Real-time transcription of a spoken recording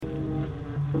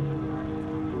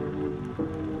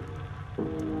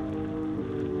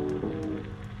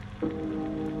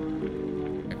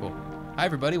Hi,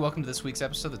 everybody. Welcome to this week's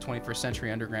episode of the 21st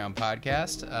Century Underground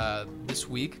podcast. This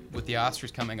week, with the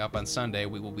Oscars coming up on Sunday,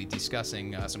 we will be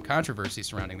discussing some controversy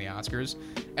surrounding the Oscars.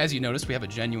 As you noticed, we have a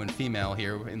genuine female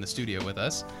here in the studio with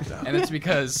us. And it's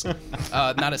because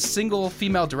not a single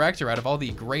female director out of all the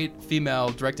great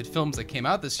female-directed films that came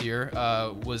out this year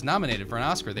was nominated for an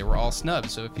Oscar. They were all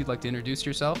snubbed. So if you'd like to introduce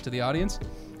yourself to the audience.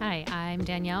 Hi, I'm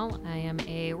Danielle. I am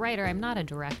a writer. I'm not a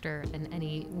director in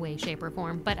any way, shape, or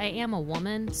form, but I am a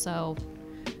woman, so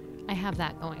I have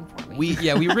that going for me. We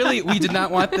did not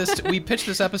want this we pitched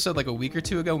this episode like a week or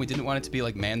two ago, and we didn't want it to be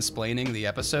like mansplaining the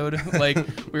episode. Like,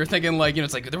 we were thinking, like,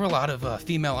 it's like there were a lot of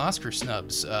female Oscar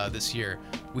snubs this year.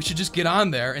 We should just get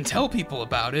on there and tell people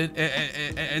about it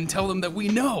and tell them that we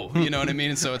know, you know what I mean?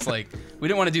 And so it's like, we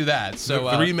didn't want to do that.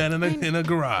 So three men in a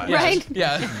garage. Yeah, right?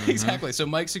 Yeah, exactly. So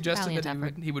Mike suggested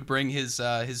Valiant that he would bring his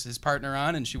partner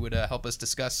on, and she would help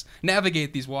us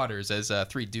navigate these waters as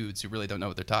three dudes who really don't know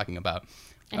what they're talking about.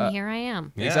 And here I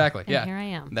am. Yeah. Exactly. And Yeah. here I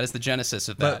am. That is the genesis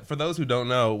of that. But for those who don't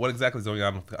know, what exactly is going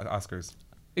on with the Oscars?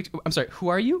 I'm sorry, who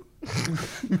are you?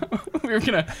 We were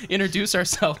going to introduce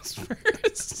ourselves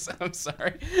first. I'm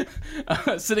sorry.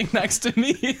 Sitting next to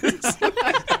me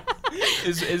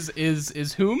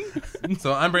is whom?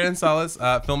 So I'm Brandon Salas,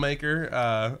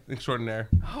 filmmaker extraordinaire.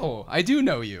 Oh, I do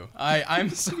know you. I'm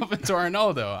Salvatore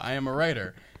Arnaldo. I am a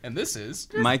writer. And this is...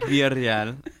 Mike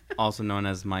Villarreal, also known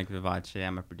as Mike Vivace.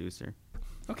 I'm a producer.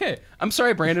 Okay. I'm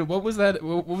sorry, Brandon. What was that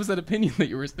opinion that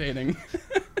you were stating?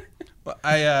 Well,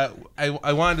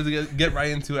 I wanted to get right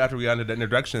into it after we got into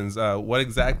introductions. What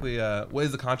is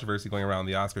the controversy going around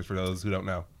the Oscars for those who don't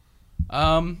know?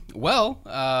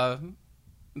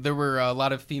 There were a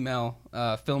lot of female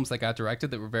films that got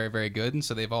directed that were very, very good, and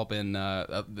so they've all been.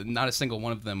 Not a single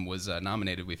one of them was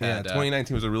nominated. We've had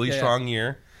 2019 was a really strong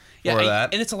year for yeah,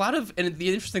 that. And it's a lot of. And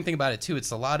the interesting thing about it too, it's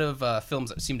a lot of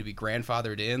films that seem to be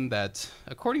grandfathered in that,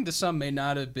 according to some, may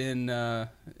not have been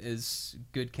as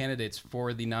good candidates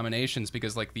for the nominations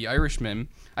because, like, The Irishman,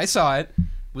 I saw it.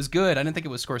 Was good. I didn't think it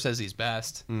was Scorsese's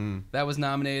best. That was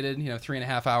nominated.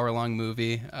 3.5 hour long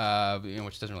movie,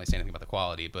 which doesn't really say anything about the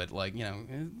quality, but like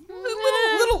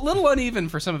little uneven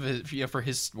for some of his for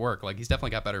his work. Like, he's definitely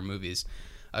got better movies.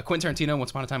 Quentin Tarantino,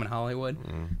 Once Upon a Time in Hollywood.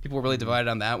 People were really divided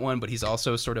on that one, but he's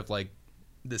also sort of like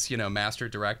this master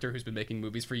director who's been making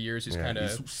movies for years. Who's kind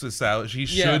of he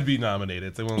should be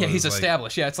nominated. He's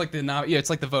established. Yeah, it's like it's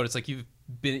like the vote. It's like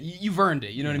you've earned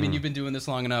it. You know what I mean? You've been doing this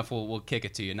long enough. We'll kick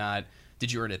it to you. Not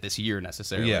did you earn it this year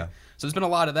necessarily? Yeah. So there's been a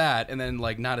lot of that, and then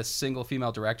like not a single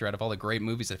female director out of all the great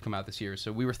movies that have come out this year.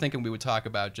 So we were thinking we would talk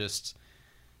about just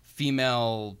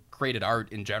female created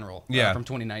art in general. From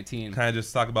 2019. Kind of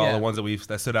just talk about all the ones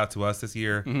that stood out to us this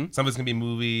year. Some of it's gonna be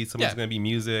movies, some of it's gonna be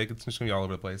music. It's just gonna be all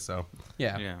over the place. So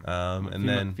And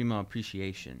then female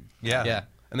appreciation. Yeah.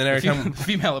 And then every time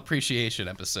female appreciation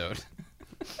episode.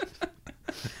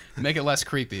 Make it less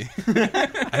creepy.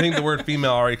 I think the word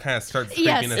female already kind of starts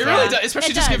creeping us It out. really does,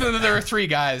 especially just given that there are three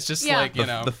guys. Just like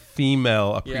the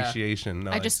female appreciation.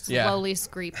 I just slowly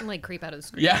creep out of the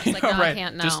screen. Yeah, it's like, no, right. I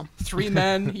can't now. Just three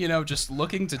men, just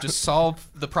looking to just solve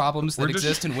the problems that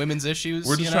exist in women's issues.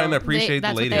 We're just trying to appreciate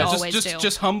the ladies.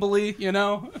 Just humbly,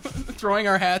 throwing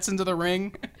our hats into the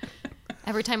ring.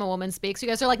 Every time a woman speaks, you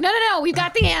guys are like, no, we've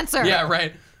got the answer. Yeah,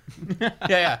 right.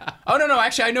 Yeah. Oh, no,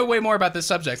 actually, I know way more about this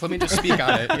subject. Let me just speak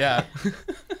on it. Yeah.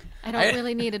 I don't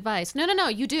really need advice. No,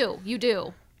 you do.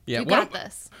 Yeah, you got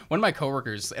this. One of my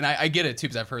coworkers, and I get it too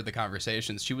because I've heard the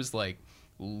conversations, she was like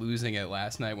losing it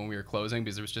last night when we were closing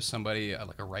because there was just somebody,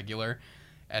 like a regular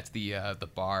at the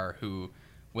bar who,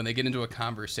 when they get into a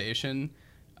conversation,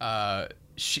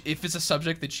 if it's a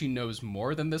subject that she knows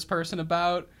more than this person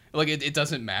about, like it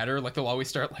doesn't matter. Like, they'll always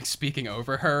start like speaking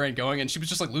over her and going, and she was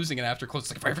just like losing it after close.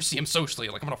 Like, if I ever see him socially,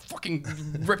 like, I'm gonna fucking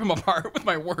rip him apart with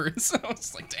my words. I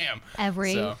was like, damn.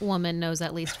 Every woman knows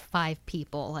at least 5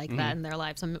 people like that in their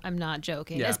lives. I'm not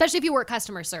joking. Yeah. Especially if you work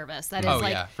customer service. That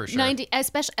is for sure. 90,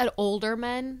 especially at older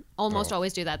men, almost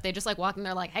always do that. They just like walk in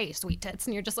there like, hey, sweet tits,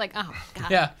 and you're just like, oh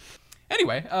god. Yeah.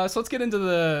 Anyway, so let's get into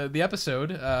the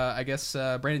episode. I guess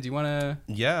Brandon, do you want to?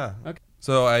 Yeah. Okay.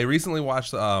 So I recently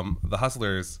watched The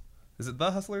Hustlers. Is it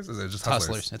The Hustlers? Or is it just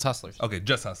Hustlers? It's Hustlers. Okay,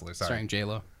 just Hustlers. Sorry. Starring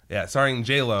J-Lo. Yeah, starring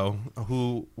J-Lo,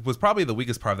 who was probably the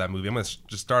weakest part of that movie. I'm going to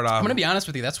just start off. I'm going to be honest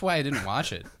with you. That's why I didn't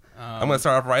watch it. I'm going to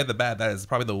start off right at the bat. That is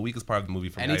probably the weakest part of the movie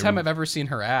for me. Anytime I've ever seen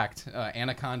her act,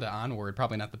 Anaconda onward,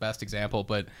 probably not the best example,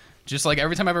 but just like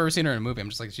every time I've ever seen her in a movie, I'm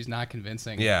just like, she's not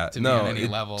convincing to me on any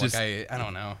level. Just, like, I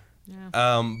don't know.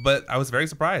 Yeah. But I was very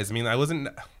surprised. I mean,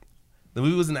 the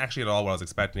movie wasn't actually at all what I was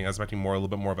expecting. I was expecting a little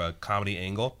bit more of a comedy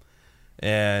angle.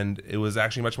 And it was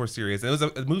actually much more serious. It was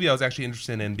a movie I was actually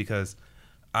interested in because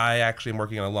I actually am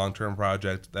working on a long-term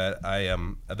project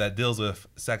that deals with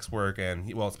sex work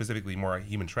and, well, specifically more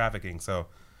human trafficking. So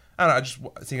I don't know, I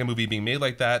just seeing a movie being made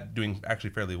like that, doing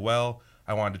actually fairly well,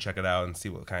 I wanted to check it out and see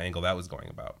what kind of angle that was going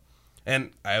about.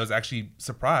 And I was actually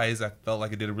surprised. I felt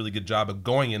like it did a really good job of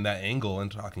going in that angle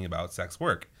and talking about sex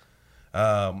work.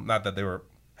 Not that they were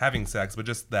having sex, but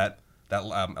just that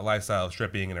lifestyle of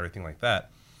stripping and everything like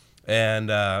that. And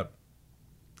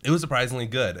it was surprisingly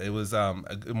good. It was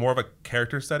more of a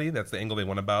character study. That's the angle they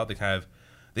went about. They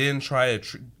didn't try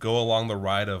to go along the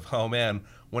ride of, oh man,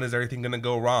 when is everything going to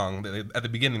go wrong? At the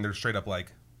beginning, they're straight up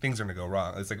like, things are going to go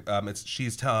wrong. It's like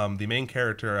she's the main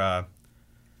character.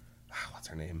 What's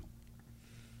her name?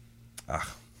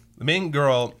 The main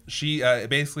girl. She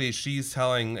basically she's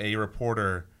telling a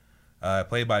reporter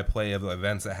play by play of the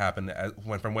events that happened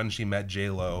from when she met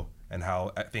J-Lo and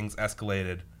how things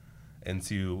escalated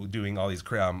into doing all these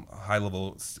high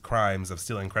level crimes of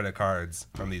stealing credit cards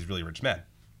from these really rich men.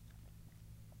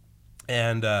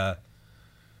 And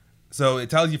so it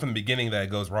tells you from the beginning that it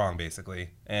goes wrong, basically.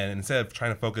 And instead of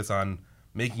trying to focus on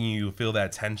making you feel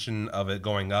that tension of it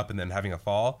going up and then having a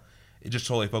fall, it just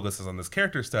totally focuses on this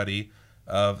character study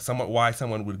of why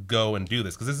someone would go and do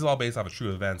this. Because this is all based off of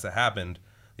true events that happened.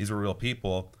 These were real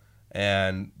people.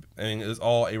 And I mean, it was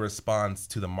all a response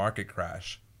to the market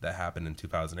crash that happened in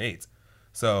 2008.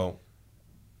 So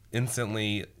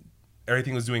instantly,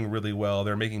 everything was doing really well.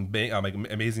 They're making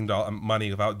amazing money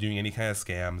without doing any kind of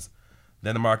scams.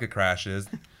 Then the market crashes.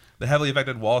 That heavily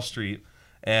affected Wall Street,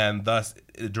 and thus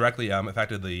it directly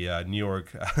affected the New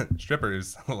York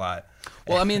strippers a lot.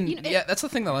 Well, I mean, that's the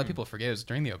thing that a lot of people forget is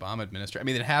during the Obama administration. I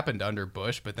mean, it happened under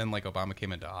Bush, but then like Obama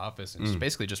came into office and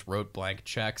basically just wrote blank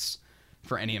checks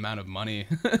for any amount of money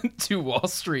to Wall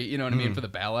Street, you know what I mean, for the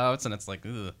bailouts, and it's like,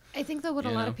 ugh. I think that what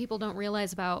a lot of people don't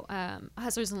realize about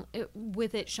Hustlers,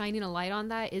 with it shining a light on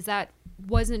that, is that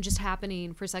wasn't just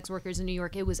happening for sex workers in New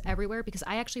York. It was everywhere, because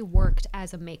I actually worked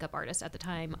as a makeup artist at the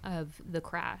time of the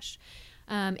crash.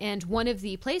 And one of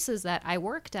the places that I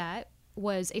worked at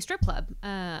was a strip club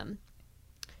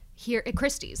here at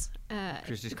Christie's.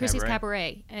 Christie's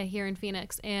Cabaret here in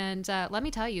Phoenix. And let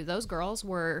me tell you, those girls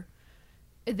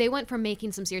they went from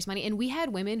making some serious money, and we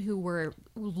had women who were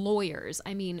lawyers.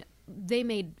 I mean, they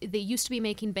used to be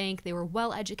making bank. They were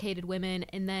well-educated women,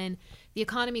 and then the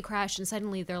economy crashed, and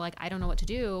suddenly they're like, I don't know what to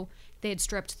do. They had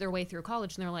stripped their way through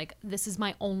college, and they're like, this is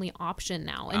my only option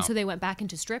now. Wow. And so they went back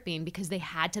into stripping because they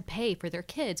had to pay for their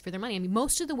kids, for their money. I mean,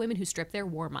 most of the women who stripped there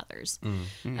were mothers.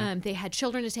 Mm-hmm. They had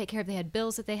children to take care of. They had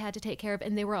bills that they had to take care of,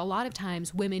 and they were a lot of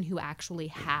times women who actually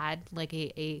had like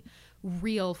a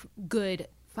real good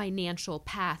financial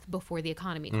path before the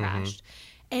economy crashed.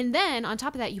 And then on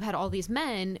top of that, you had all these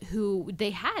men who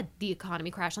they had the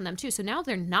economy crash on them too. So now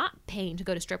they're not paying to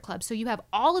go to strip clubs. So you have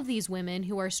all of these women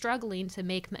who are struggling to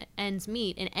make ends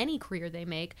meet in any career they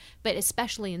make, but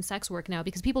especially in sex work now,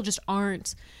 because people just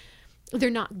they're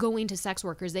not going to sex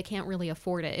workers. They can't really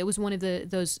afford it. It was one of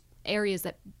those areas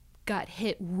that got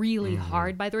hit really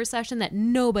hard by the recession that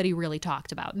nobody really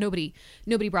talked about. Nobody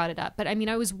brought it up. But I mean,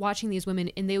 I was watching these women,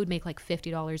 and they would make like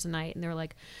 $50 a night, and they're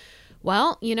like,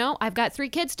 well, you know, I've got 3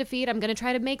 kids to feed. I'm going to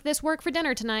try to make this work for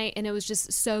dinner tonight. And it was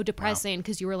just so depressing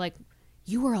because you were like,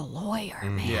 you were a lawyer,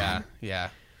 man. Yeah.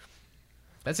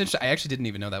 That's interesting. I actually didn't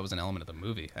even know that was an element of the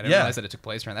movie. I didn't realize that it took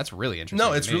place around. That's really interesting.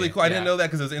 No, it's really cool. I didn't know that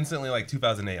because it was instantly like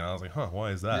 2008. And I was like,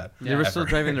 why is that? They were still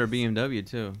driving their BMW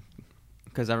too.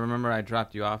 Because I remember I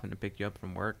dropped you off and I picked you up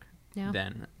from work. Yeah.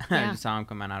 Then I just saw him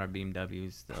coming out of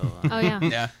BMWs still. Oh, yeah.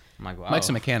 Yeah. I'm like, wow. Mike's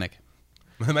a mechanic.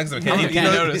 Mike's a mechanic. You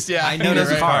noticed. Yeah. I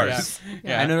noticed cars.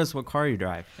 Yeah. I noticed what car you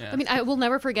drive. Yeah. I mean, I will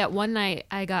never forget one night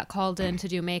I got called in to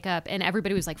do makeup, and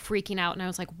everybody was like freaking out. And I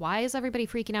was like, why is everybody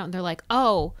freaking out? And they're like,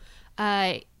 all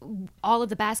of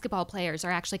the basketball players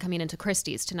are actually coming into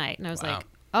Christie's tonight. And I was like,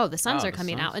 oh, the Suns are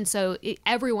coming out. And so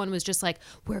everyone was just like,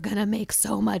 we're going to make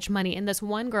so much money. And this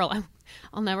one girl,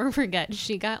 I'll never forget,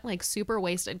 she got like super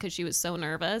wasted because she was so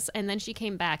nervous. And then she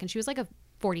came back, and she was like a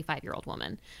 45-year-old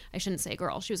woman. I shouldn't say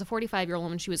girl. She was a 45-year-old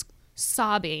woman. She was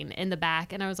sobbing in the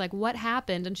back. And I was like, what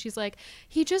happened? And she's like,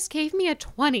 he just gave me a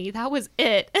 20. That was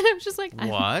it. And I was just like,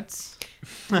 what?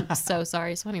 I'm so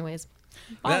sorry. So anyways.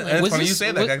 It's funny you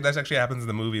say that. That actually happens in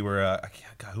the movie where,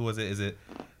 God, who was it? Is it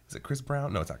Chris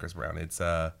Brown? No, it's not Chris Brown. It's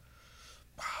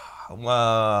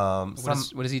what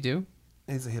does he do?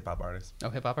 He's a hip hop artist. Oh,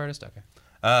 hip hop artist. Okay.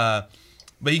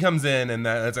 But he comes in, and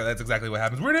that's exactly what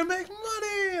happens. We're gonna make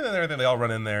money, and everything. They all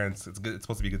run in there, and it's good. It's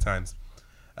supposed to be good times.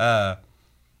 But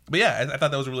yeah, I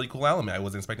thought that was a really cool element. I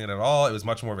wasn't expecting it at all. It was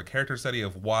much more of a character study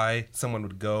of why someone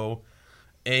would go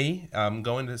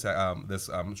into this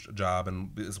job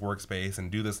and this workspace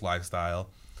and do this lifestyle,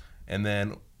 and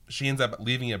then she ends up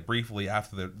leaving it briefly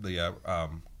after the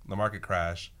market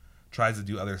crash. Tries to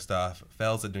do other stuff,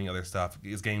 fails at doing other stuff,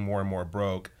 is getting more and more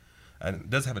broke, and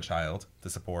does have a child to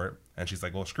support. And she's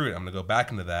like, well, screw it, I'm gonna go back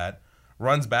into that.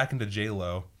 Runs back into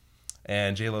J-Lo,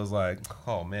 and J-Lo's like,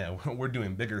 oh man, we're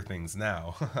doing bigger things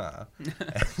now.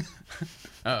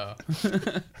 Oh.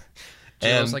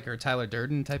 J-Lo's like her Tyler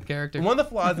Durden type character. One of the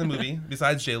flaws in the movie,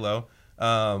 besides J-Lo,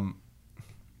 the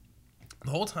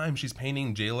whole time she's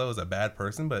painting J-Lo as a bad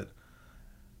person, but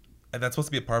that's supposed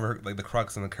to be a part of her, like the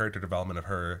crux and the character development of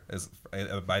her is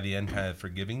by the end kind of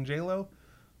forgiving J-Lo.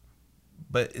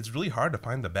 But it's really hard to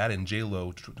find the bad in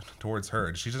J-Lo towards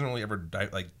her. She doesn't really ever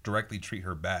directly treat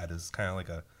her bad. It's kind of like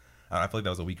I feel like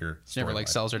that was a weaker She never like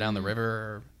sells her down the river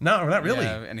or no, not really.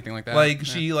 anything like that. Like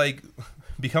she like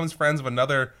becomes friends with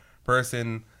another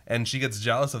person and she gets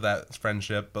jealous of that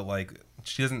friendship, but like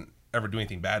she doesn't ever do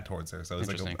anything bad towards her. So it's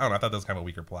like I don't know. I thought that was kind of a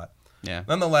weaker plot. Yeah.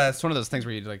 Nonetheless, it's one of those things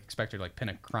where you like expect her to like pin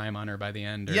a crime on her by the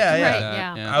end. Or Yeah.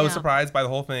 Right, yeah. I was surprised by the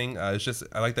whole thing. It's just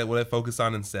I like that what it focused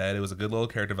on instead. It was a good little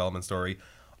character development story.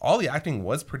 All the acting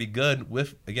was pretty good,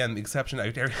 with again the exception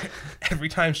every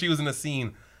time she was in a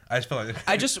scene, I just felt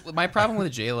like my problem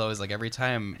with J-Lo is like every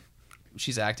time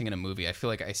she's acting in a movie, I feel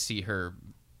like I see her,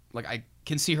 like I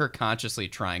can see her consciously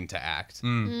trying to act.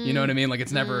 You know what I mean? Like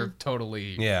it's never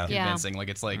totally convincing. Like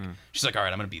it's like she's like, all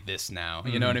right, I'm gonna be this now.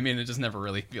 You know what I mean? It just never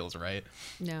really feels right.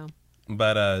 No.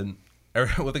 But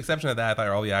with the exception of that, I thought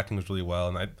all the acting was really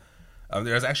well, and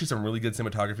there's actually some really good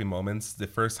cinematography moments. The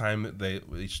first time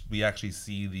we actually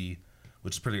see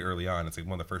which is pretty early on. It's like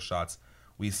one of the first shots.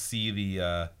 We see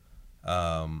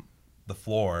the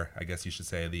floor, I guess you should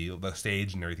say, the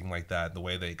stage and everything like that. The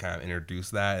way they kind of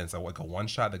introduce that, and it's like a one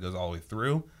shot that goes all the way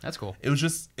through. That's cool. It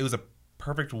was a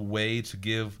perfect way to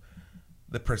give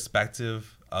the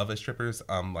perspective of a stripper's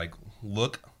like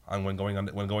look on when going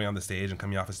on the stage and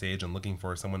coming off the stage and looking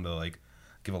for someone to like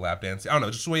give a lap dance. I don't know,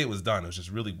 just the way it was done. It was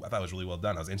just really, I thought it was really well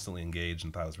done. I was instantly engaged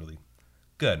and thought it was really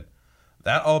good.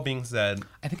 That all being said,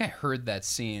 I think I heard that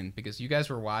scene because you guys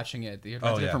were watching it. You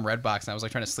rented it from Redbox, and I was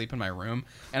like trying to sleep in my room.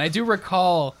 And I do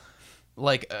recall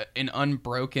like an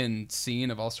unbroken scene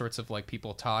of all sorts of like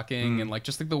people talking and like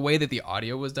just like the way that the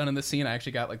audio was done in the scene. I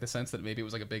actually got like the sense that maybe it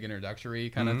was like a big introductory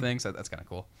kind of thing. So that's kind of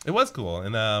cool. It was cool,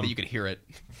 and that you could hear it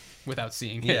without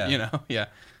seeing it. You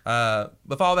know,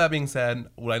 with all that being said,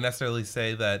 would I necessarily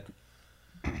say that?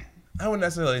 I wouldn't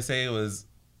necessarily say it was.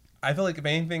 I feel like if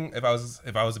anything, if I was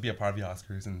to be a part of the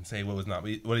Oscars and say what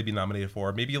it'd be nominated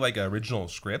for, maybe like an original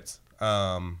script.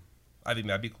 I think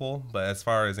that'd be cool. But as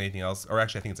far as anything else, or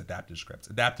actually, I think it's adapted script.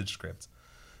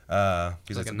 Because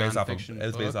like it's based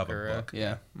off a book.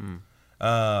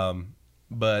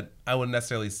 But I wouldn't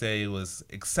necessarily say it was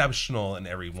exceptional in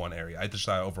every one area. I just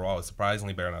thought overall it was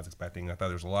surprisingly better than I was expecting. I thought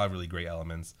there was a lot of really great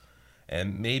elements,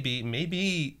 and maybe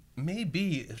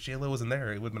if J-Lo wasn't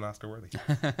there, it would have been Oscar worthy.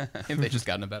 They just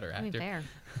gotten a better actor. Fair.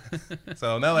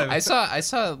 So now I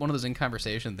saw one of those In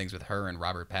Conversation things with her and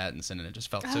Robert Pattinson, and it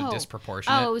just felt so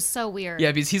disproportionate. Oh, it was so weird.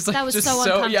 Yeah, because he's like that was just so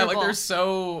uncomfortable. like they're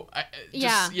so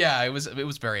it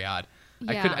was very odd.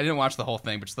 Yeah. I didn't watch the whole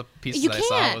thing, but just the pieces You I can't.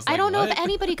 saw was like, I don't know what? if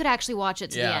anybody could actually watch it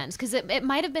to the Yeah. end, because it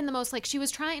might have been the most like she was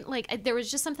trying. Like there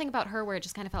was just something about her where it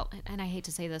just kind of felt, and I hate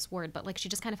to say this word, but like she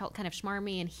just kind of felt kind of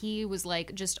schmarmy, and he was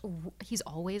like he's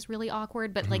always really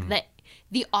awkward, but like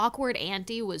the awkward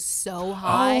ante was so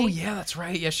high. Oh yeah, that's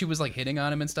right. Yeah, she was like hitting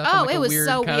on him and stuff. Oh, like it was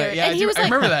so weird. Yeah, and he was I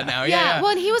like, remember that now. Yeah. Well,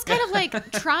 and he was kind of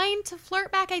like trying to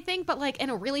flirt back, I think, but like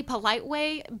in a really polite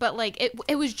way. But like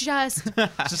it was just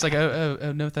It's just like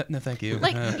no, no, thank you.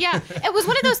 like it was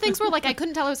one of those things where like I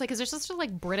couldn't tell. I was like, is there such a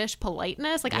like British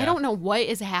politeness? Like I don't know what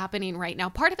is happening right now.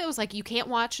 Part of it was like you can't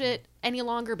watch it any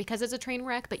longer because it's a train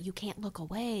wreck, but you can't look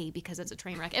away because it's a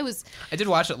train wreck. I did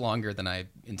watch it longer than I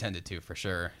intended to, for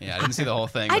sure. Yeah, I didn't see the whole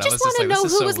thing. I but just was want to like, know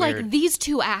this is who so was weird. like these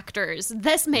two actors.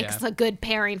 This makes a good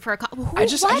pairing for a. I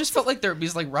just felt like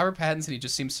because like Robert Pattinson, he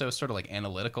just seems so sort of like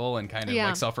analytical and kind of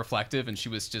like self-reflective, and she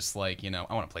was just like,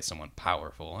 I want to play someone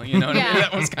powerful. You know what I mean?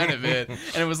 That was kind of it.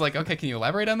 And it was like, okay, can you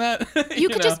elaborate on that? You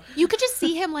could just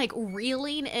see him like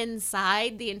reeling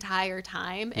inside the entire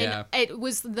time, and it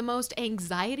was the most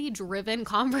anxiety-driven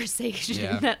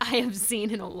conversation that I have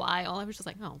seen in a while. I was just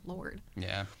like, oh Lord.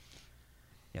 Yeah,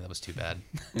 that was too bad.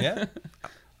 Yeah.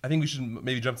 I think we should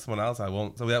maybe jump to someone else. I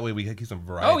won't, so that way we can keep some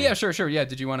variety. Oh yeah, sure. Yeah,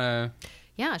 did you want to?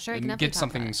 Yeah, sure. I can get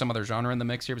some other genre in the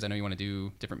mix here, because I know you want to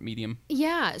do different medium.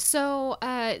 Yeah. So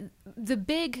the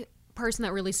big person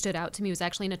that really stood out to me was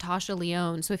actually Natasha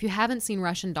Lyonne. So if you haven't seen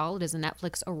Russian Doll, it is a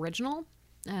Netflix original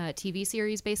TV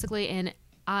series basically, and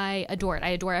I adore it. I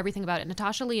adore everything about it.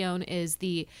 Natasha Lyonne is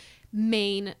the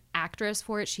main actress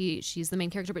for it. She's the main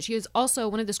character, but she is also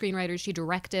one of the screenwriters. She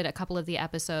directed a couple of the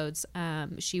episodes.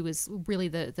 She was really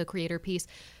the creator piece.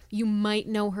 You might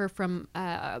know her from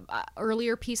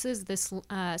earlier pieces. This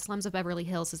Slums of Beverly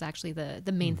Hills is actually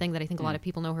the main thing that I think a lot of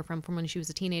people know her from when she was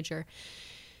a teenager.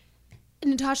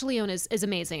 Natasha Lyonne is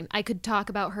amazing. I could talk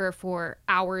about her for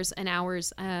hours and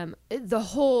hours. The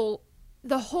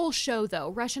whole show,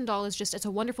 though, Russian Doll is just, it's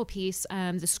a wonderful piece.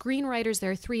 The screenwriters, there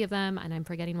are 3 of them, and I'm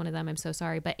forgetting one of them, I'm so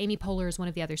sorry, but Amy Poehler is one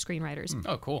of the other screenwriters.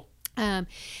 Oh, cool. And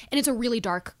it's a really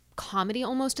dark comedy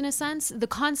almost, in a sense. The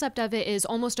concept of it is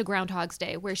almost a Groundhog's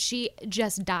Day, where she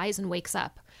just dies and wakes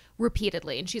up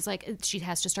repeatedly, and she's like, she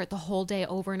has to start the whole day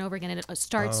over and over again, and it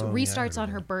restarts on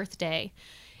her birthday.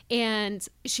 And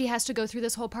she has to go through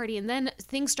this whole party, and then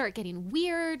things start getting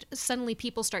weird. Suddenly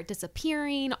people start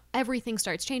disappearing. Everything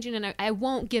starts changing, and I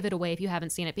won't give it away if you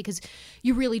haven't seen it, because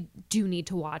you really do need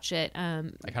to watch it. I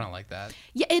kind of like that.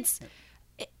 Yeah,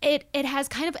 it has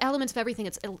kind of elements of everything.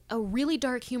 It's a really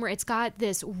dark humor. It's got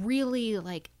this really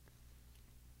like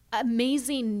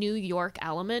amazing New York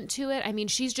element to it. I mean,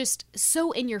 she's just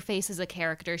so in your face as a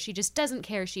character. She just doesn't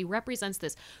care. She represents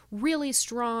this really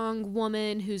strong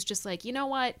woman who's just like, you know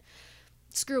what?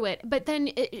 Screw it. But then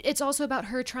it's also about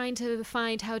her trying to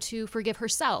find how to forgive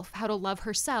herself, how to love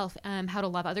herself, how to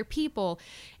love other people.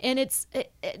 And it's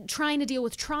trying to deal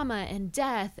with trauma and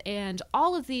death and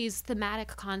all of these thematic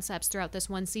concepts throughout this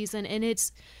one season. And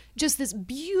it's just this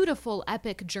beautiful,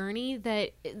 epic journey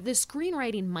that the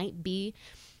screenwriting might be.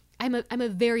 I'm a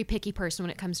very picky person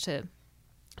when it comes to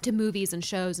movies and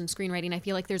shows and screenwriting. I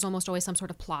feel like there's almost always some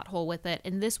sort of plot hole with it,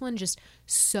 and this one just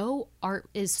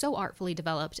is so artfully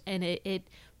developed, and it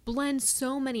blends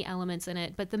so many elements in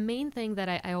it. But the main thing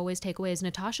that I always take away is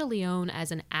Natasha Lyonne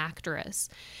as an actress.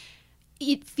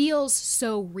 It feels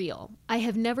so real. I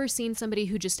have never seen somebody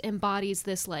who just embodies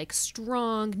this like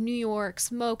strong New York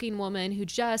smoking woman who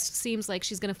just seems like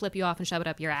she's going to flip you off and shove it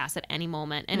up your ass at any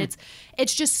moment. And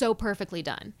it's just so perfectly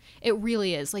done. It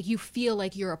really is. Like, you feel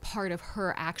like you're a part of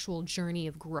her actual journey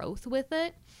of growth with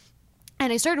it.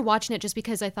 And I started watching it just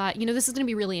because I thought, this is going to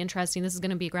be really interesting. This is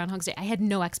going to be Groundhog's Day. I had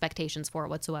no expectations for it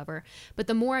whatsoever. But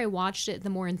the more I watched it,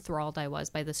 the more enthralled I was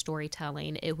by the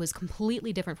storytelling. It was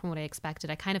completely different from what I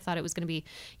expected. I kind of thought it was going to be,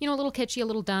 a little kitschy, a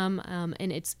little dumb.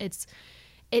 And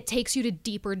it takes you to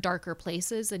deeper, darker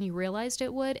places than you realized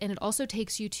it would. And it also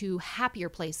takes you to happier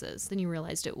places than you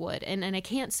realized it would. And I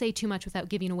can't say too much without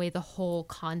giving away the whole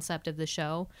concept of the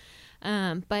show.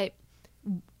 But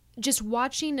just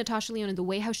watching Natasha Lyonne and the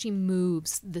way how she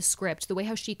moves the script, the way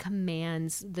how she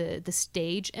commands the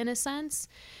stage, in a sense,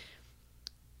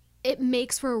 it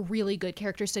makes for a really good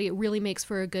character study. It really makes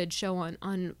for a good show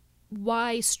on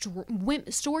why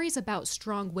stories about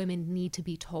strong women need to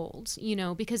be told,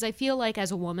 because I feel like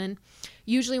as a woman,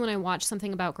 usually when I watch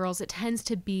something about girls, it tends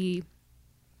to be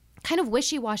kind of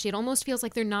wishy-washy. It almost feels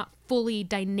like they're not fully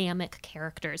dynamic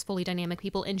characters, fully dynamic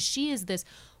people. And she is this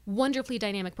wonderfully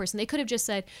dynamic person. They could have just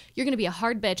said, you're going to be a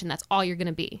hard bitch and that's all you're going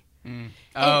to be.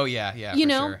 Oh, yeah, for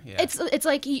sure. Yeah. It's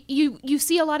like you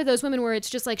see a lot of those women where it's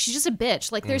just like, she's just a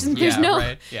bitch. Like there's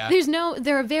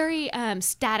they're a very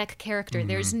static character. Mm-hmm.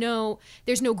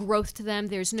 There's no growth to them.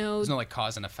 There's no like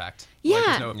cause and effect. Yeah. Like,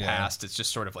 there's no past. It's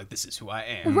just sort of like, this is who I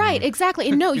am. Right, exactly.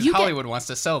 And no, Hollywood wants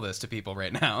to sell this to people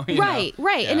right now. Right.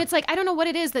 Yeah. And it's like, I don't know what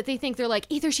it is that they think. They're like,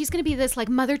 either she's going to be this like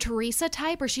Mother Teresa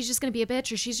type, or she's just going to be a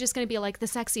bitch, or she's just going to be like the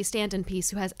sexy stand-in piece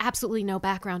who has absolutely no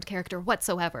background character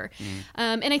whatsoever.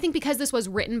 And I think because this was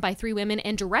written by 3 women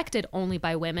and directed only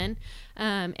by women,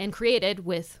 and created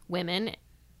with women,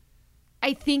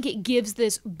 I think it gives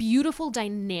this beautiful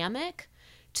dynamic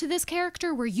to this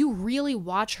character where you really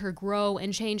watch her grow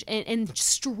and change and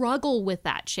struggle with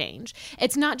that change.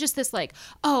 It's not just this like,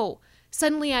 oh,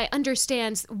 suddenly I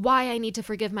understand why I need to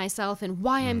forgive myself and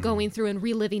why I'm going through and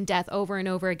reliving death over and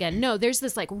over again. No, there's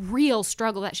this like real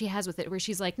struggle that she has with it where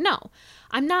she's like, no,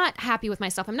 I'm not happy with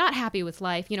myself. I'm not happy with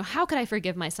life. How could I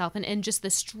forgive myself? And just the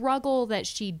struggle that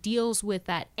she deals with,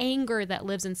 that anger that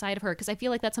lives inside of her. Because I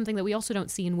feel like that's something that we also don't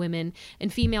see in women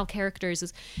and female characters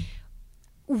is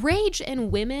rage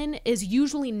in women is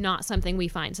usually not something we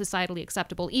find societally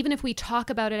acceptable. Even if we talk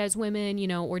about it as women,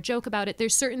 or joke about it,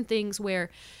 there's certain things where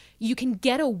you can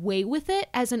get away with it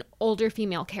as an older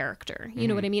female character. You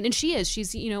know what I mean? And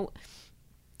she's,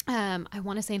 I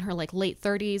want to say in her like late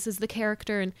 30s is the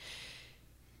character. And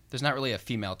there's not really a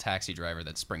female taxi driver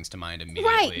that springs to mind immediately.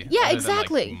 Right. Yeah, other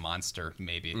exactly. Than, like, Monster,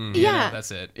 maybe. Yeah.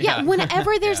 That's it. Yeah.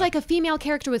 Whenever there's like a female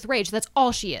character with rage, that's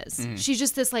all she is. She's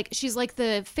just this like, she's like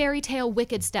the fairy tale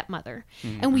wicked stepmother.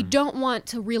 And we don't want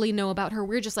to really know about her.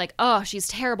 We're just like, oh, she's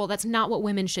terrible. That's not what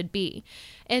women should be.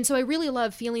 And so I really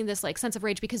love feeling this like sense of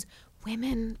rage because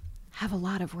women have a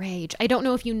lot of rage. I don't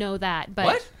know if you know that, but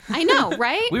What? I know,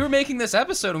 right? We were making this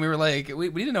episode and we were like, we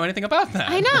didn't know anything about that.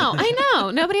 I know.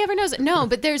 Nobody ever knows it. No,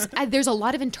 but there's a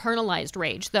lot of internalized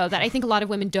rage though that I think a lot of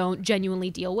women don't genuinely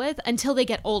deal with until they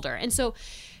get older, and so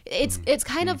it's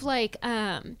kind of like.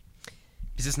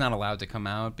 Is this not allowed to come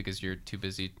out because you're too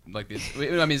busy? Like, I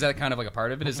mean, is that kind of like a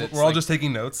part of it? Is it? We're all just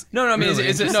taking notes. No, I mean, Really?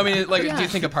 is it? No, I mean, like, Yeah. do you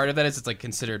think a part of that is it's like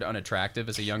considered unattractive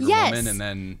as a younger Yes, woman, and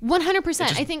then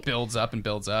 100%. I think. builds up and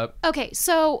builds up. Okay,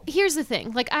 so here's the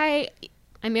thing. Like I'm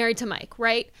married to Mike,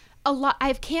 right? A lot.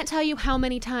 I can't tell you how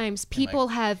many times people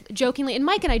have jokingly, and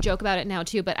Mike and I joke about it now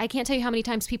too. But I can't tell you how many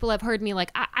times people have heard me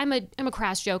like I'm a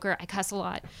crass joker. I cuss a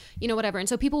lot, whatever. And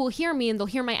so people will hear me and they'll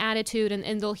hear my attitude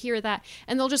and they'll hear that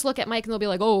and they'll just look at Mike and they'll be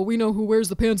like, oh, we know who wears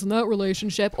the pants in that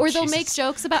relationship. Or they'll make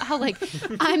jokes about how like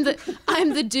I'm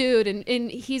the dude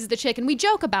and he's the chick, and we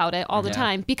joke about it all the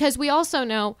time because we also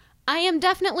know I am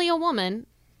definitely a woman.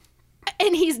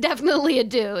 And he's definitely a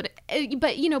dude.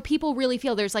 But, people really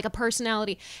feel there's like a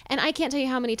personality. And I can't tell you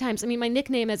how many times. I mean, my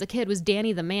nickname as a kid was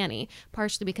Danny the Manny,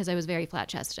 partially because I was very flat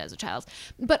chested as a child,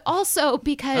 but also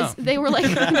because they were like,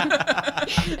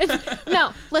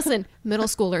 no, listen, middle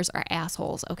schoolers are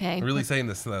assholes, okay? I'm really saying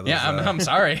this. Those, Yeah, I'm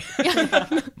sorry.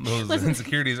 those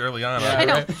insecurities early on. Yeah, I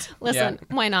know. right. Listen,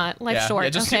 why not? Life's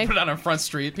short, just okay? put it on Front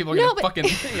Street. People are No, gonna but-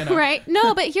 fucking, Right?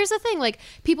 No, but here's the thing. Like,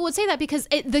 people would say that because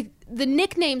the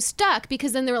nickname stuck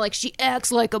because then they were like, she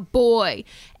acts like a boy.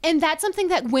 And that's something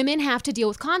that women have to deal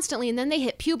with constantly. And then they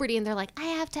hit puberty and they're like, I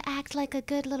have to act like a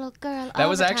good little girl. That all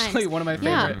was the actually time. one of my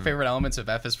Yeah. favorite elements of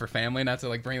F is for Family. Not to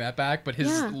like bring that back, but his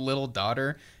Yeah. little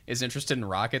daughter is interested in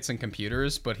rockets and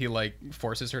computers, but he like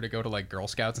forces her to go to like Girl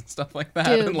Scouts and stuff like that,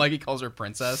 Dude. and like he calls her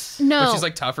princess. No. But she's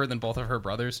like tougher than both of her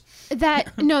brothers. That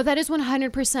is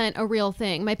 100% a real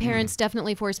thing. My parents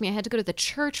definitely forced me. I had to go to the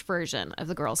church version of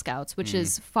the Girl Scouts, which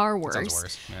is far worse. Sounds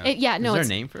worse. Yeah, no, Is there it's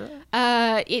a name for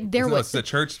that? there No, was it's the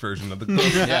church version of the.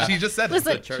 Yeah. She just said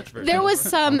Listen, it's the church version. there was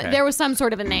some Okay. there was some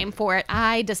sort of a name for it.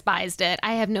 I despised it.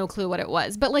 I have no clue what it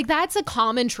was. But like that's a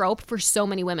common trope for so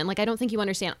many women. Like I don't think you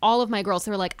understand. All of my girls,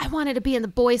 they were like, I wanted to be in the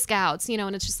Boy Scouts,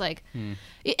 and it's just like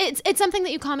it's something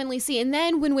that you commonly see. And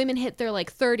then when women hit their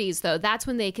like 30s though, that's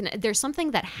when there's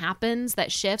something that happens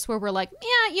that shifts where we're like,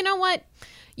 yeah, you know what?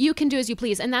 You can do as you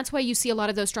please. And that's why you see a lot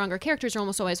of those stronger characters are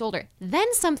almost always older. Then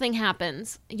something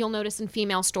happens, you'll notice in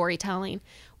female storytelling.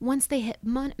 Once they hit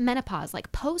menopause,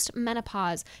 like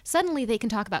post-menopause, suddenly they can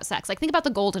talk about sex. Like think about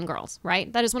the Golden Girls,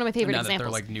 right? That is one of my favorite Now that examples.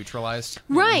 they're like neutralized.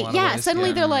 in a Right, lot of yeah. ways. Suddenly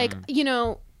Yeah. they're like,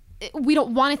 we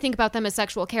don't want to think about them as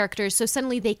sexual characters, so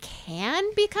suddenly they can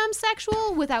become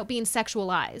sexual without being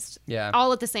sexualized. Yeah.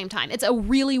 All at the same time. It's a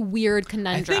really weird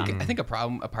conundrum. I think a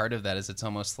part of that is it's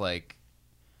almost like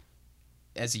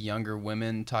as younger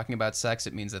women talking about sex,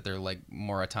 it means that they're like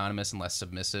more autonomous and less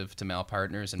submissive to male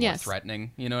partners and more Yes.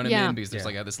 threatening. You know what I Yeah. mean? Because there's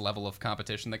like this level of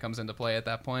competition that comes into play at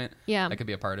that point. Yeah. That could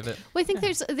be a part of it. Well, I think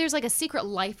there's like a secret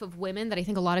life of women that I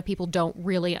think a lot of people don't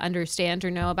really understand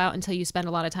or know about until you spend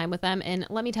a lot of time with them. And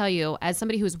let me tell you, as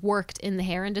somebody who's worked in the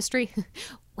hair industry,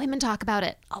 women talk about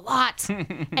it a lot,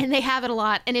 and they have it a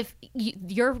lot. And if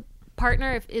your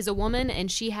partner is a woman and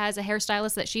she has a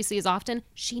hairstylist that she sees often,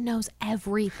 she knows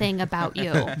everything about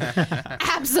you.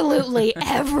 Absolutely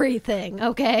everything,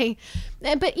 okay?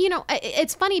 But,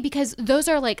 it's funny because those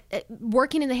are like,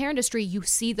 working in the hair industry, you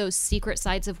see those secret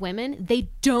sides of women. They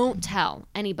don't tell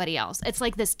anybody else. It's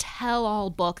like this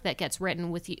tell-all book that gets written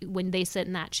with you when they sit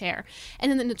in that chair.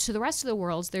 And then to the rest of the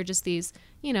world, they're just these,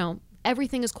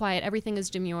 everything is quiet, everything is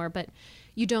demure, but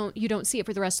you don't see it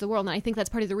for the rest of the world. And I think that's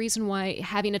part of the reason why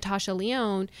having Natasha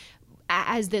Lyonne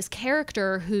as this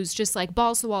character who's just like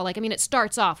balls to the wall. Like, I mean, it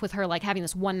starts off with her like having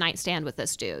this one night stand with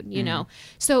this dude, you know?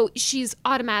 So she's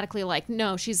automatically like,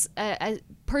 no, she's a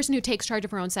person who takes charge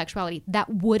of her own sexuality. That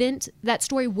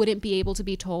story wouldn't be able to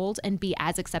be told and be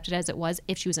as accepted as it was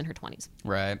if she was in her 20s.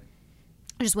 Right.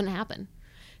 It just wouldn't happen.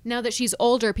 Now that she's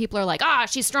older, people are like,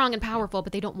 she's strong and powerful,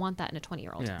 but they don't want that in a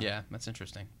 20-year-old. Yeah. Yeah, that's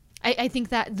interesting. I think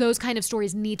that those kind of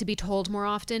stories need to be told more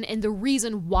often. And the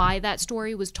reason why that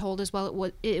story was told as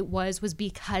well it was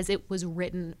because it was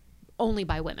written only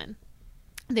by women.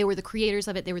 They were the creators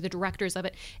of it. They were the directors of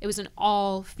it. It was an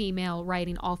all-female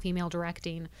writing, all-female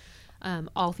directing,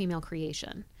 all-female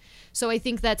creation. So I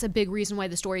think that's a big reason why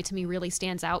the story to me really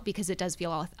stands out, because it does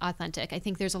feel authentic. I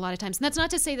think there's a lot of times, and that's not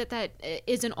to say that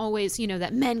isn't always,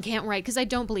 that men can't write, because I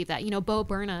don't believe that. Bo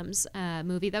Burnham's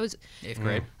movie, that was 8th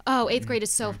grade. eighth grade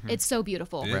is so it's so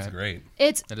beautiful. It's great.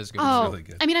 That is good. Oh, It's really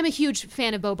good. I mean, I'm a huge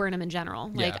fan of Bo Burnham in general.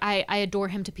 Like, Yeah. I adore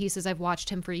him to pieces. I've watched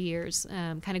him for years.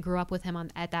 Kind of grew up with him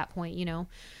at that point,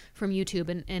 from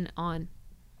YouTube and on.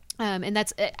 And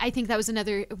that's, I think that was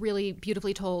another really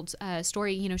beautifully told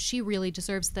story. You know, she really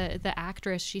deserves the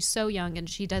actress. She's so young and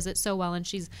she does it so well. And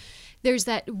there's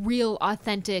that real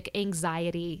authentic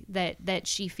anxiety that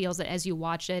she feels it as you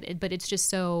watch it. But it's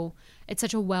just it's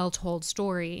such a well told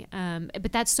story.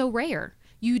 But that's so rare.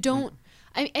 You don't,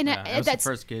 That was that's the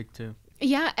first gig too.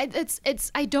 Yeah,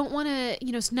 it's. I don't want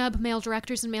to, snub male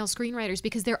directors and male screenwriters,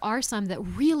 because there are some that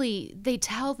really, they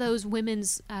tell those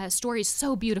women's stories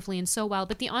so beautifully and so well.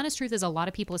 But the honest truth is, a lot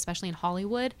of people, especially in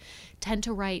Hollywood, tend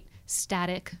to write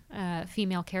static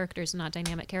female characters and not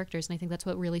dynamic characters. And I think that's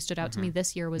what really stood out to me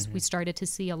this year was we started to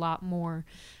see a lot more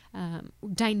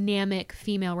dynamic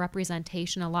female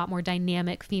representation, a lot more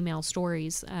dynamic female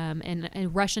stories.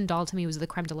 And Russian Doll to me was the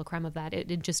creme de la creme of that.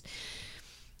 It just.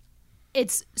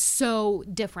 It's so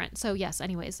different. So yes,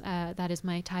 anyways, that is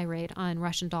my tirade on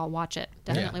Russian Doll. Watch it.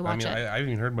 Definitely watch it. I haven't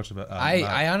even heard much about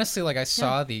I honestly, I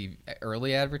saw the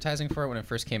early advertising for it when it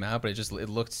first came out, but it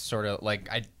looked sort of like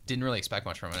I didn't really expect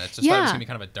much from it. I just thought it was going to be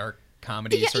kind of a dark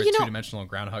comedy, sort of two-dimensional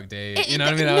Groundhog Day. You know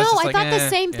what I mean? I thought the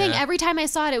same thing. Every time I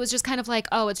saw it, it was just kind of like,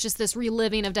 oh, it's just this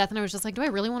reliving of death. And I was just like, do I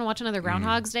really want to watch another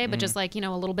Groundhog's Day? But just like, a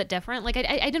little bit different. Like,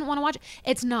 I didn't want to watch it.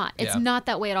 It's not. It's not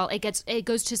that way at all. It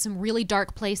goes to some really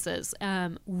dark places.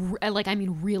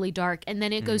 Really dark. And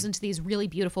then it goes into these really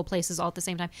beautiful places all at the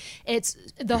same time. It's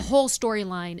the whole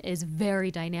storyline is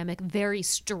very dynamic, very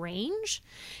strange.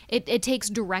 It takes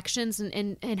directions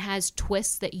and has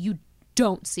twists that you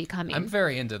don't see coming. I'm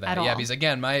very into that. Yeah, because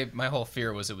again, my whole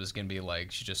fear was it was going to be like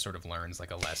she just sort of learns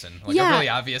like a lesson, a really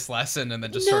obvious lesson, and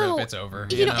then just sort of it's over.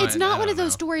 It's not one of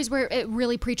those stories where it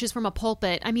really preaches from a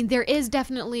pulpit. I mean, there is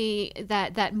definitely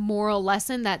that moral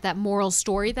lesson, that moral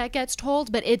story that gets told,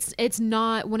 but it's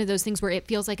not one of those things where it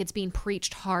feels like it's being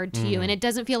preached hard to you, and it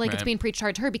doesn't feel like it's being preached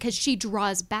hard to her because she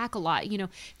draws back a lot.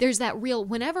 There's that real,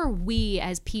 whenever we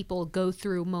as people go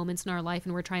through moments in our life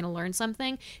and we're trying to learn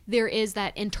something, there is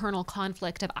that internal conflict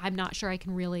of I'm not sure I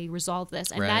can really resolve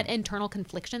this, and that internal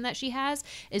confliction that she has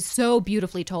is so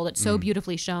beautifully told. It's so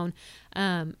beautifully shown,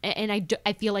 and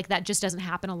I feel like that just doesn't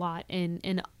happen a lot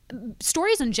in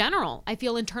stories in general. I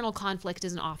feel internal conflict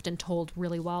isn't often told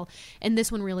really well, and this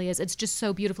one really is. It's just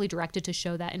so beautifully directed to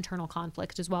show that internal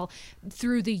conflict as well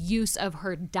through the use of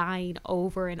her dying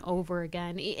over and over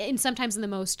again, and sometimes in the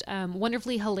most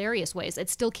wonderfully hilarious ways. It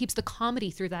still keeps the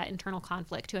comedy through that internal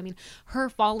conflict too. I mean, her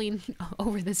falling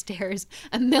over the stairs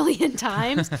a million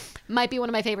times might be one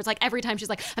of my favorites. Like every time she's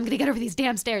like, I'm gonna get over these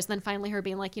damn stairs, and then finally her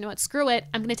being like, you know what, screw it,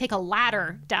 I'm gonna take a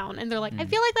ladder down, and they're like, I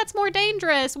feel like that's more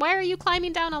dangerous. Why are you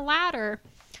climbing down a ladder?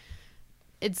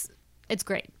 It's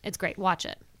great. It's great. Watch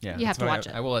it. Yeah, you have to watch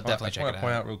it. I will definitely check it out. I want to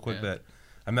point out real quick that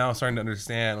I'm now starting to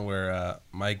understand where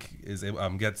Mike is able,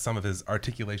 gets some of his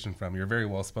articulation from. You're very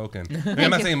well spoken.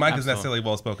 I'm not saying Mike is necessarily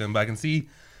well spoken, but I can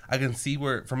see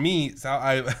where, for me,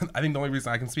 I think the only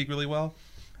reason I can speak really well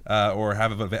or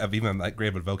have even like great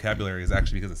of a vocabulary is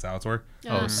actually because of Salvatore.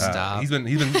 Oh, stop! He's been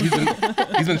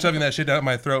shoving that shit down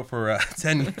my throat for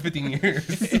 10, 15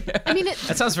 years. I mean,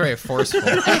 that sounds very forceful.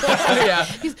 Yeah,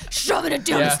 he's shoving it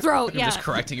down his throat. I'm just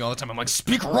correcting you all the time. I'm like,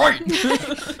 speak right.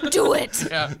 Do it.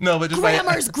 Yeah. No, but just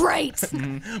grammar's great.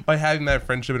 By having that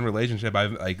friendship and relationship,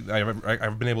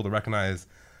 I've been able to recognize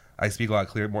I speak a lot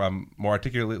clearer, more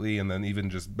articulately, and then even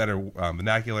just better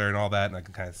vernacular and all that, and I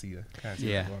can kind of see what's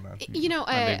going on.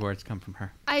 My big words come from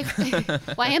her. I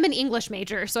am an English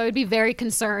major, so I would be very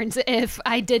concerned if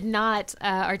I did not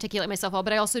articulate myself well.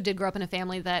 But I also did grow up in a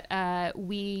family that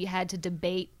we had to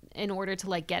debate in order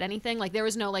to get anything. Like there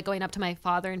was no going up to my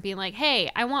father and being like, hey,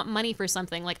 I want money for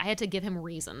something. Like I had to give him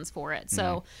reasons for it.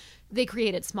 So they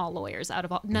created small lawyers out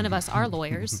of none of us are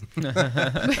lawyers.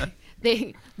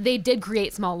 they did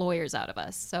create small lawyers out of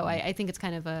us. So I think it's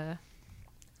kind of a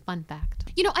fun fact.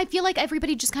 I feel like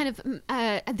everybody just kind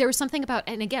of there was something about,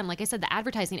 and again, like I said, the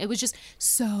advertising, it was just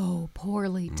so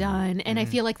poorly done. And I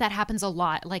feel like that happens a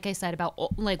lot, like I said, about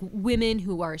women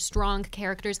who are strong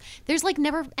characters. There's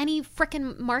never any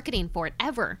frickin' marketing for it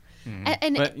ever. But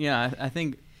I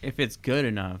think if it's good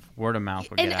enough, word of mouth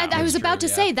will get out. And I was about to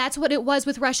say, that's what it was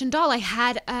with Russian Doll. I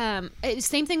had,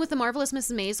 same thing with The Marvelous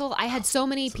Mrs. Maisel. I had so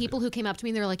many people who came up to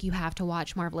me and they were like, you have to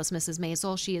watch Marvelous Mrs.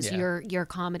 Maisel. She is your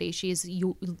comedy. She's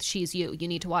you. You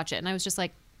need to watch it. And I was just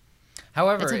like,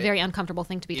 however, it's a very uncomfortable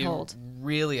thing to be told. It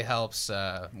really helps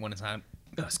when it's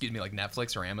like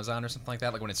Netflix or Amazon or something like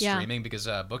that, like when it's Yeah. streaming, because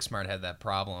Booksmart had that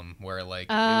problem where like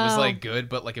it was like good,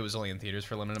 but like it was only in theaters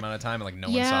for a limited amount of time, and like no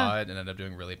one saw it and ended up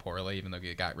doing really poorly, even though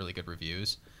it got really good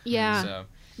reviews. Yeah. So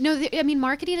No, I mean,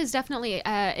 marketing is definitely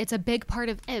it's a big part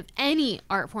of any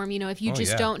art form. You know, if you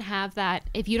just don't have that,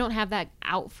 if you don't have that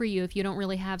out for you, if you don't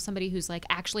really have somebody who's like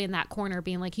actually in that corner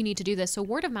being like, you need to do this. So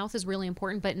word of mouth is really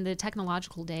important. But in the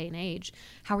technological day and age,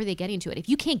 how are they getting to it? If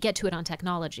you can't get to it on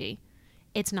technology,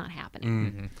 it's not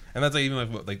happening. And that's like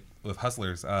even with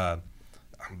Hustlers, that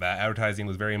advertising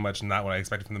was very much not what I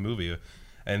expected from the movie,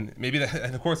 and maybe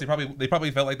and of course they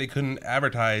probably felt like they couldn't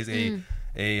advertise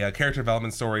a character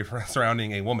development story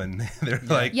surrounding a woman. They're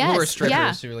like, Yes, Or strippers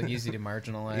yeah. who are like easy to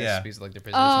marginalize Yeah. because like their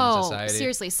position in Oh, society.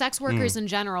 seriously, sex workers in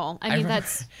general. I mean,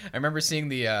 that's I remember seeing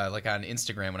the like on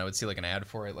Instagram when I would see like an ad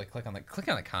for it, like click on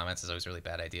the comments is always a really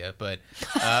bad idea. But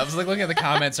I was like looking at the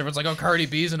comments, everyone's like, "Oh, Cardi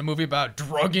B's in a movie about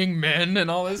drugging men and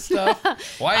all this stuff."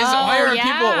 Why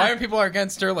are people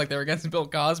against her like they're against Bill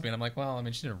Cosby? And I'm like, well, I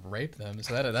mean, she didn't rape them,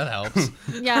 so that helps.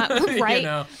 yeah, right. You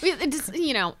know? It just,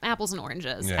 apples and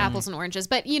oranges, Yeah. apples and oranges.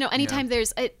 But anytime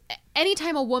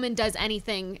anytime a woman does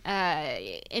anything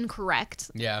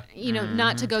incorrect, Yeah.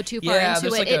 not to go too far Yeah, into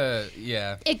there's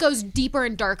it, it goes deeper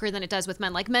and darker than it does with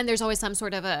men. Like men, there's always some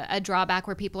sort of a drawback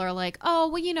where people are like, oh,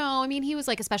 well, I mean, he was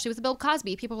like, especially with Bill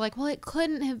Cosby, people are like, well, it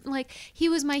couldn't have, like, he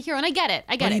was my hero. And I get it.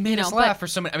 But he made us laugh for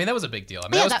so many. I mean, that was a big deal. I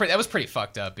mean, Yeah, that was pretty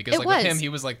fucked up because like was. with him, he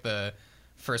was like the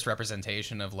first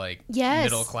representation of like Yes.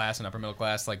 middle class and upper middle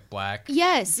class like black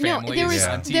Yes, no, families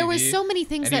on TV. there was so many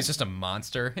things and that he's just a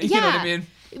monster. yeah. You know what I mean?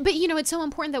 But it's so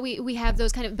important that we have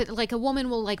those kind of, but like a woman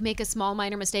will like make a small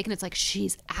minor mistake and it's like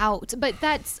she's out. But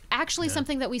that's actually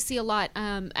something that we see a lot.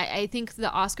 I think the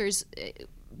Oscars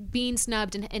being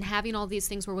snubbed and having all these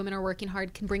things where women are working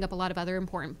hard can bring up a lot of other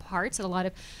important parts and a lot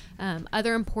of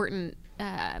other important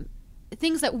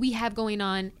things that we have going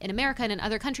on in America and in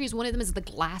other countries. One of them is the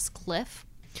glass cliff.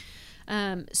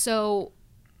 So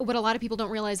what a lot of people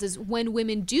don't realize is when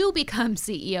women do become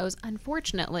CEOs,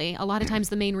 unfortunately, a lot of times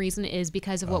the main reason is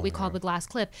because of what we call the glass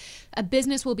cliff. A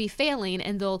business will be failing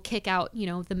and they'll kick out,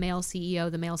 the male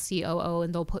CEO, the male COO,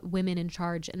 and they'll put women in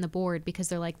charge in the board because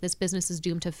they're like, this business is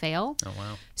doomed to fail. Oh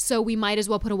wow. So we might as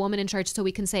well put a woman in charge so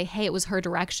we can say, hey, it was her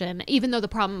direction, even though the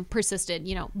problem persisted,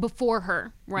 before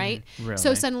her, right? Really?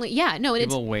 So suddenly,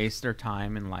 People waste their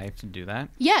time in life to do that.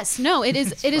 yes, no, it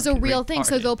is a real thing.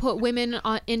 So retarded. they'll put women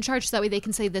in charge so that way they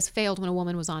can say this failed when a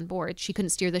woman was on board. She couldn't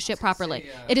steer the ship properly.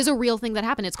 It is a real thing that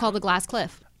happened. It's called the glass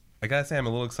cliff. I gotta say I'm a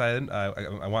little excited. I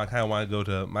kind of want to go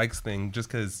to Mike's thing just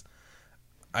because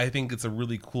I think it's a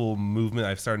really cool movement.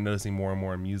 I've started noticing more and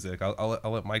more in music. I'll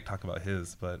let Mike talk about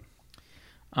his, but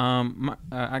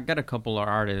I got a couple of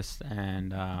artists,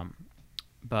 and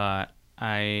but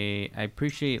I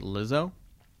appreciate Lizzo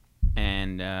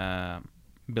and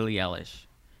Billie Eilish.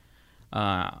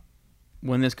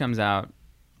 When this comes out,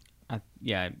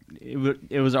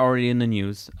 it was already in the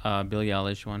news. Billie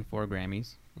Eilish won 4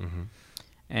 Grammys,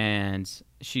 and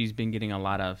she's been getting a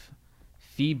lot of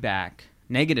feedback,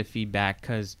 negative feedback,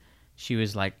 because she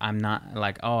was like, "I'm not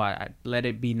like, I let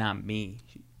it be not me."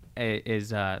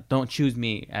 Don't choose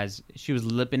me, as she was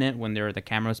lipping it when the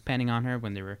camera was panning on her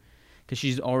because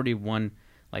she's already won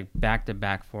like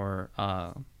back-to-back for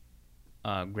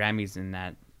Grammys in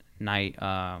that night,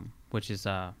 which is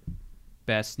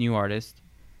best new artist,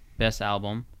 best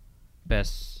album,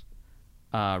 best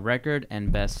record,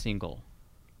 and best single.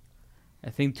 I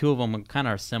think 2 of them kind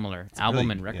of are similar, album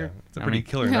and record. Yeah, it's a pretty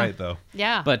killer night though.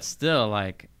 Yeah. But still,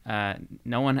 like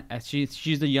no one.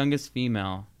 She's the youngest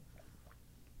female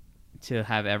to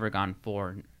have ever gone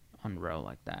 4 on row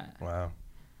like that. Wow.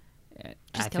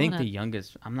 She's I killing think the it.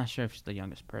 youngest. I'm not sure if she's the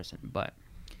youngest person, but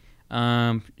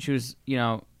she was.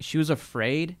 She was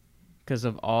afraid because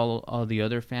of all the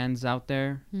other fans out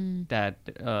there that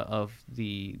of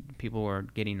the people who are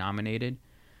getting nominated.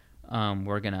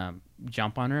 We're gonna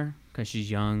jump on her because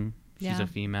she's young. She's Yeah. a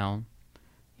female.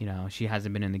 She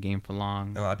hasn't been in the game for long.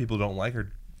 And a lot of people don't like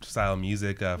her style of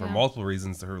music for Yeah. multiple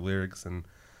reasons to her lyrics and.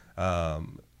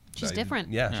 She's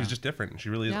different. Yeah, she's just different. She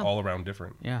really is Yeah. all around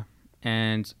different. Yeah,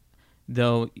 and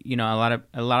though a lot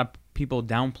of people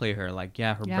downplay her, like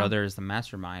her Yeah. brother is the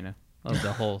mastermind of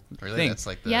the whole Really? thing. That's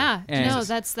like the Yeah, And- no,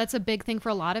 that's a big thing for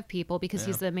a lot of people because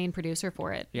he's the main producer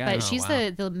for it. Yeah. But Oh, she's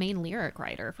wow. the main lyric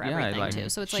writer for everything too.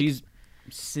 So it's like she's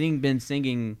been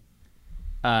singing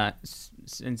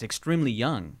since extremely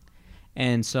young,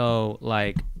 and so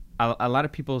like a lot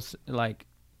of people like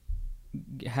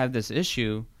have this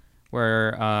issue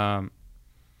where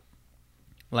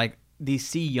like they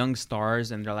see young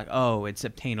stars and they're like, oh, it's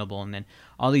obtainable, and then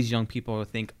all these young people will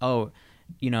think, oh,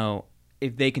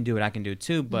 if they can do it, I can do it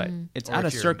too. But it's out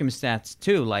of circumstance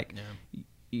too. Like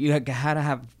you had to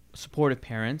have supportive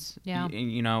parents. Yeah.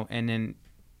 And then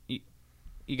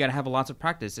you got to have lots of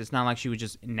practice. It's not like she was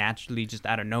just naturally just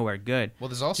out of nowhere good. Well,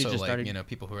 there's also like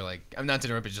people who are like, I'm not to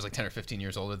interrupt, but just like 10 or 15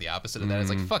 years older. The opposite of that is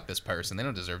like, fuck this person. They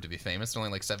don't deserve to be famous. They're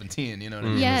only like 17. You know what I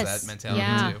mean? Yes. There's that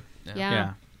mentality too.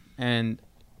 Yeah. And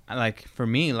like for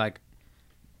me, like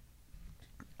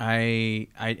I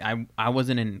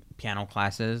wasn't in piano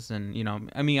classes, and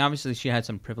I mean, obviously she had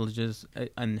some privileges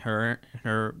in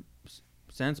her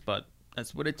sense, but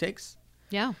that's what it takes.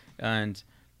 Yeah. And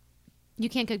you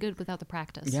can't get good without the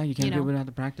practice. Yeah, you can't get good without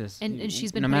the practice. And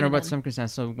she's been no matter what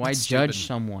circumstance. So why judge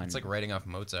someone? It's like writing off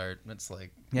Mozart. It's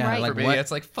like right. For me, it's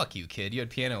like fuck you, kid. You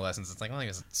had piano lessons. It's like, well, I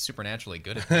was supernaturally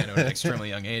good at piano at an extremely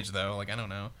young age, though. Like I don't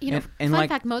know. Fun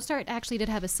fact: Mozart actually did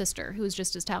have a sister who was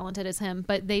just as talented as him,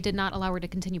 but they did not allow her to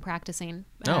continue practicing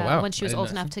when she was old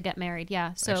enough to get married.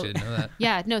 Yeah, so I actually didn't know that.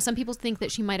 Yeah, no. Some people think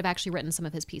that she might have actually written some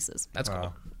of his pieces. That's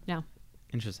cool. Yeah.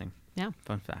 Interesting. Yeah.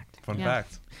 Fun fact. Fun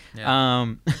fact. Yeah.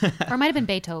 Or it might have been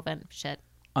Beethoven. Shit.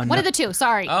 One of the two.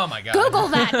 Sorry. Oh my god. Google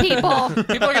that, people.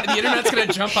 The internet's gonna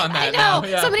jump on that. I know. Now.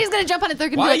 Yeah. Somebody's gonna jump on it. They're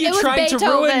gonna Why be like, are you trying to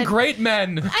ruin great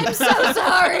men? I'm so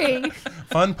sorry.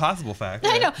 Fun possible fact.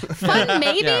 I know. Fun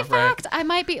maybe fact. I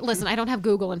might be. Listen, I don't have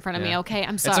Google in front of me. Okay,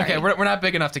 I'm sorry. It's okay. We're not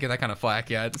big enough to get that kind of flack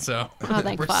yet, so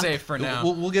we're safe for now.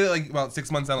 We'll get it like about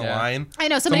 6 months down the line. I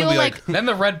know. Somebody will like. Then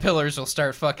the red pillars will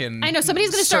start fucking. I know.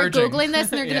 Somebody's gonna start Googling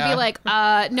this, and they're gonna be like,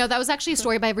 no, that was actually a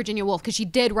story by Virginia Woolf, because she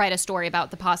did write a story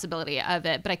about the possibility of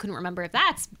it, but I couldn't remember if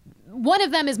that's. One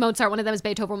of them is Mozart, one of them is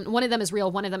Beethoven, one of them is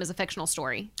real, one of them is a fictional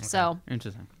story. Okay. So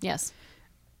interesting. Yes.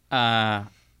 The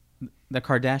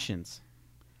Kardashians,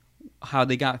 how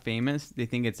they got famous, they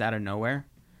think it's out of nowhere,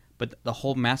 but the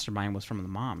whole mastermind was from the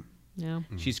mom. Yeah.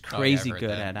 She's crazy good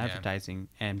at advertising,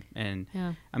 and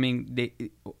I mean,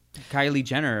 Kylie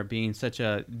Jenner being such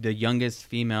the youngest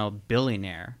female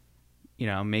billionaire,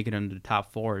 making it into the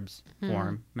top Forbes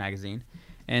magazine,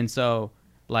 and so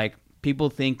like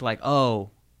people think like, oh,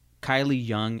 Kylie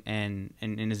young and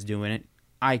is doing it,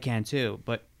 I can too,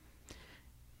 but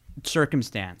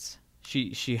circumstance.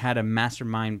 She had a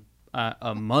mastermind,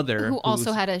 a mother who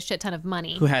also had a shit ton of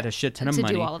money. Who had a shit ton of money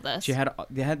to do all of this.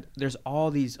 There's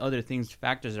all these other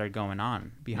factors that are going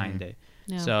on behind it.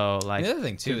 Yeah. So like the other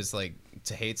thing too is like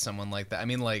to hate someone like that. I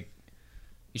mean, like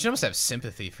you should almost have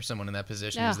sympathy for someone in that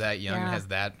position who's that young and has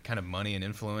that kind of money and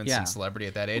influence and celebrity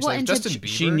at that age. Well, like Justin Bieber.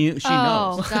 She knows.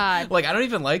 Oh God! Like I don't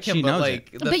even like him, but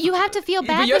like. But you have to feel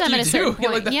bad for them at a certain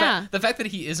point. Like the fact that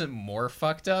he isn't more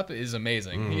fucked up is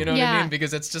amazing. You know what I mean?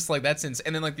 Because it's just like that's and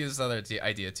then like this other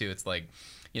idea too. It's like,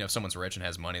 if someone's rich and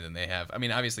has money than they have. I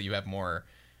mean, obviously you have more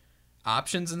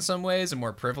options in some ways and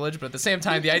more privilege, but at the same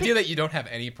time, the idea that you don't have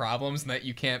any problems and that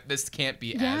this can't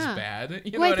be as bad.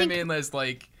 You know what I mean? As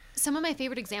like. Some of my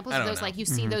favorite examples of those, like you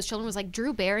see those children, was like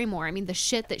Drew Barrymore. I mean, the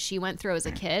shit that she went through as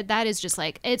a kid, that is just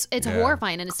like, it's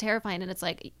horrifying and it's terrifying. And it's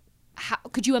like, how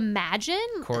could you imagine?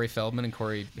 Corey Feldman and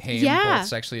Corey Haim both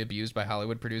sexually abused by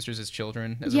Hollywood producers as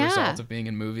children as a result of being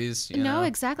in movies. You know?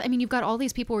 Exactly. I mean, you've got all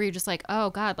these people where you're just like, oh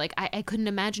God, like I couldn't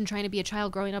imagine trying to be a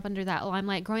child growing up under that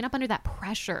limelight, growing up under that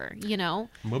pressure,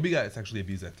 Moby got sexually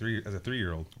abused as a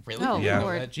 3-year-old. Really? Oh, yeah.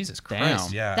 Lord. Jesus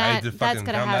Christ. Yeah, that's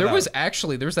gonna happen.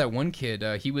 There was that one kid.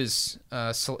 He was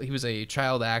a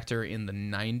child actor in the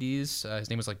 90s. His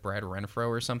name was like Brad Renfro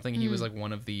or something. He was like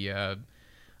one of the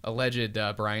alleged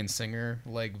Bryan Singer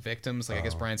victims. I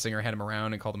guess Bryan Singer had him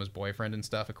around and called him his boyfriend and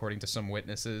stuff, according to some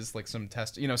witnesses, like some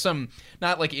some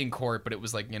not like in court, but it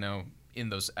was like in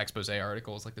those expose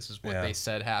articles, like this is what they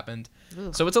said happened.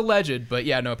 Ugh. So it's alleged, but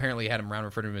apparently he had him around,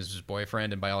 referred to him as his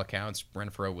boyfriend, and by all accounts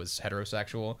Renfro was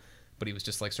heterosexual, but he was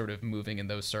just like sort of moving in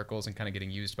those circles and kind of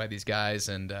getting used by these guys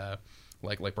and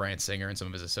like Bryan Singer and some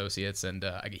of his associates, and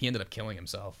he ended up killing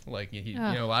himself. Like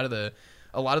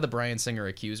a lot of the Bryan Singer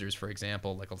accusers, for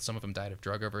example, like some of them died of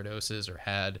drug overdoses or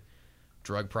had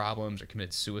drug problems or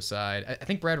committed suicide. I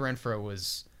think Brad Renfro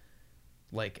was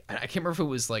like, I can't remember if it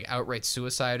was like outright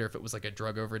suicide or if it was like a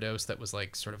drug overdose that was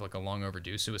like sort of like a long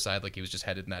overdue suicide. Like he was just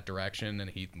headed in that direction and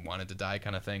he wanted to die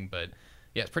kind of thing. But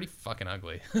yeah, it's pretty fucking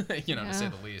ugly, to say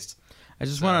the least. I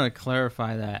just wanted to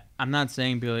clarify that I'm not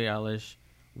saying Billie Eilish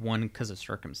won because of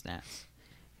circumstance.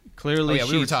 Clearly,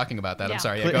 we were talking about that. I'm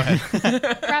sorry. Yeah, go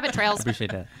ahead. Rabbit trails. I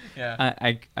appreciate that. Yeah,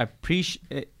 I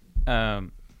appreciate.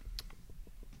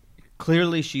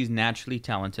 Clearly, she's naturally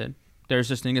talented. There's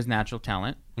this thing as natural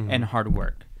talent and hard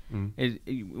work.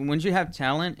 Once you have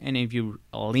talent, and if you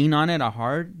lean on it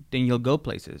hard, then you'll go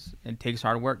places. It takes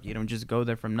hard work. You don't just go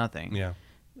there from nothing. Yeah.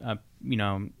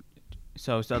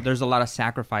 So there's a lot of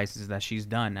sacrifices that she's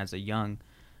done as a young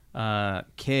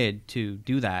kid to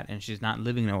do that, and she's not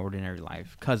living an ordinary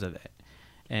life because of it.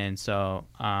 And so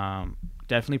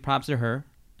definitely props to her.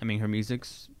 I mean, her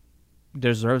music's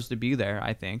deserves to be there,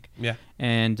 I think. Yeah.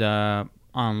 And on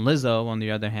Lizzo, on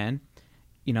the other hand,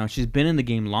 you know, she's been in the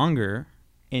game longer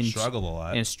and Struggled a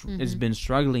lot. and has been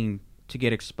struggling to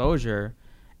get exposure.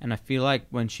 And I feel like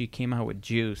when she came out with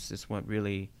Juice is what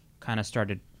really kind of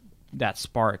started that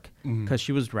spark, because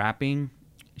she was rapping.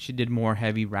 She did more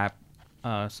heavy rap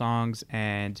songs,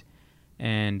 and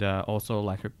also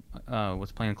like her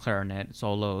was playing clarinet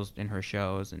solos in her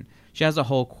shows, and she has a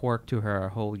whole quirk to her, a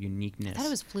whole uniqueness. I thought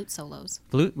it was flute solos.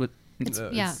 Flute with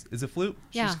Yeah. Is it flute?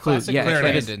 Yeah. She's classic Yeah,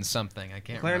 clarinet it's- in something. I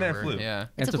can't Clarinet or remember. flute? Yeah.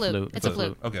 It's a flute. It's a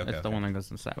flute. Okay, It's the okay. one that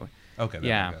goes inside way. Okay.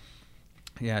 Yeah. Okay.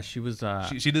 Yeah, she was.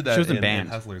 She did that She was in in band.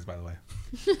 Hustlers, by the way.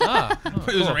 Ah,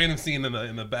 It was a random scene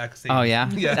in the back scene. Oh yeah,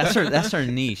 Yeah. That's her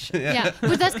niche. Yeah,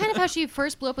 but that's kind of how she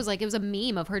first blew up. Was like it was a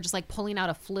meme of her just like pulling out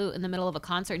a flute in the middle of a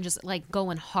concert and just like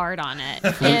going hard on it.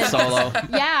 And- Solo.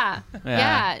 Yeah, Yeah.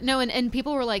 yeah. No, and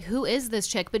people were like, "Who is this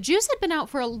chick?" But Juice had been out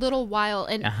for a little while,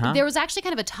 and Uh-huh. there was actually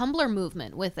kind of a Tumblr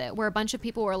movement with it, where a bunch of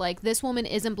people were like, "This woman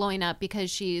isn't blowing up because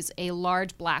she's a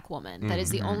large black woman. That is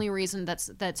the only reason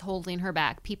that's holding her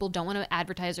back. People don't want to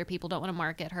advertise her. People don't want to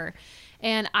market her."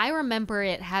 And I remember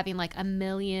it having like 1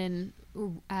 million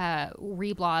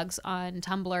reblogs on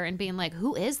Tumblr and being like,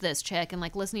 who is this chick? And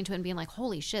like listening to it and being like,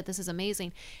 holy shit, this is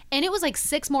amazing. And it was like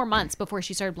 6 more months before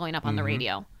she started blowing up on the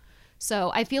radio.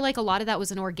 So I feel like a lot of that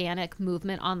was an organic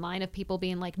movement online of people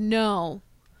being like, no,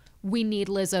 we need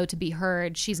Lizzo to be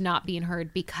heard. She's not being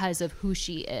heard because of who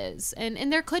she is.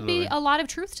 And there could be a lot of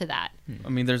truth to that. I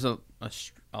mean, there's a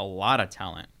lot of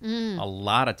talent, a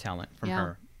lot of talent from Yeah.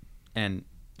 her, and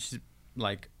she's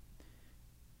like,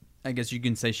 I guess you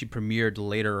can say she premiered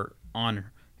later on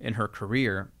in her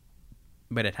career,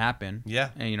 but it happened. Yeah.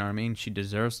 And you know what I mean? She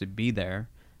deserves to be there,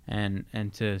 and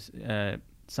to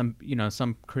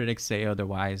some critics say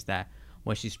otherwise, that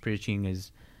what she's preaching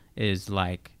is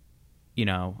like, you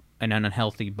know, an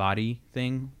unhealthy body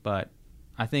thing. But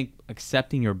I think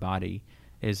accepting your body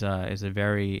is a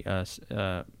very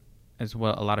as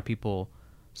well a lot of people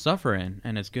suffer in,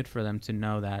 and it's good for them to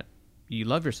know that you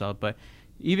love yourself. But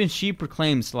even she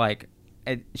proclaims like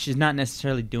she's not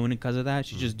necessarily doing it because of that.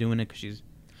 She's just doing it because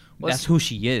that's who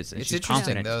she is. And It's she's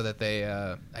interesting confident. though that they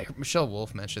Michelle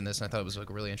Wolf mentioned this, and I thought it was like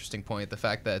a really interesting point. The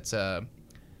fact that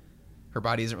her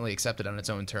body isn't really accepted on its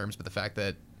own terms, but the fact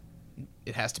that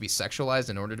it has to be sexualized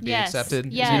in order to be Yes.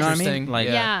 accepted Yes. is You know what I mean? interesting. Like-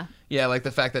 Yeah. yeah, like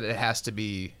the fact that it has to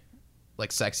be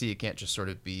like sexy. It can't just sort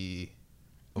of be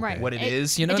Right. what it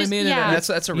is. You know it what just- I mean? yeah. And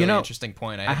that's a really know, interesting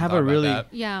point. I hadn't have thought a about really- that.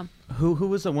 Yeah. Who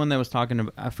was the one that was talking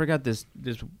about? I forgot this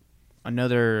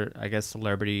another, I guess,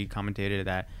 celebrity commentator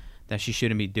that she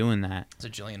shouldn't be doing that. Is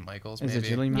it Jillian Michaels? Is Maybe?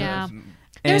 it Jillian Yeah. Michaels?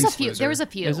 There's a And- few. There was a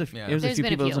few. It was Yeah. a There's few been a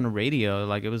people. It was few. on the radio.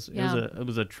 Like it was Yeah. it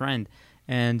was a trend,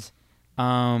 and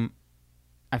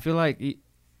I feel like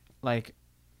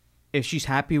if she's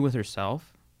happy with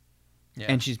herself, Yeah.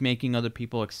 and she's making other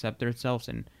people accept themselves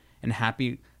and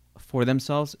happy for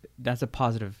themselves, that's a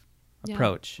positive Yeah.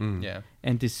 approach. yeah.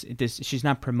 And this she's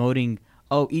not promoting,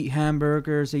 oh, eat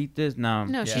hamburgers, eat this. No,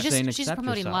 No, Yeah. she's saying just accept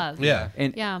promoting yourself. love. Yeah.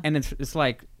 And Yeah. and it's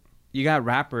like you got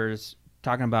rappers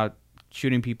talking about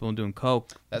shooting people and doing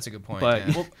coke, That's a good point. But-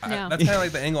 yeah. Well, Yeah. that's kind of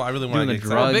like the angle I really want Doing to the get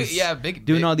drugs. excited. Big,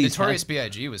 doing all these Notorious tests.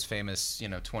 B.I.G. was famous,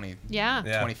 20, Yeah.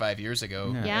 Yeah. 25 years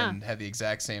ago, Yeah. and had the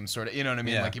exact same sort of, you know what I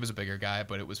mean? Yeah. Like he was a bigger guy,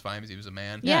 but it was fine because he was a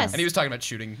man. Yes. And he was talking about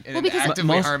shooting and Well, because-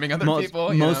 actively harming other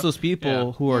people. you Most know? of those people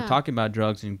Yeah. who are Yeah. talking about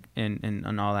drugs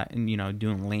and all that, and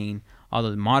doing lean, all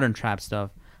the modern trap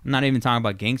stuff. I'm not even talking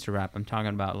about gangster rap. I'm talking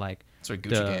about like Sort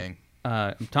of Gucci the- Gang.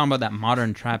 I'm talking about that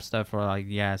modern trap stuff where like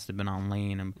it's been on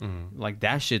lean and like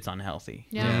that shit's unhealthy.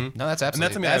 Yeah. Mhm. No, that's And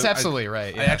absolutely, something that's I- absolutely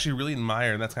right. I Yeah. actually really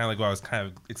admire, and that's kind of like why I was kind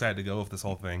of excited to go with this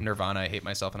whole thing. Nirvana, I hate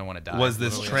myself and I want to die. Was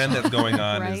this Literally. trend that's going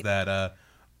on is Right. that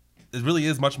it really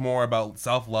is much more about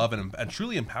self-love and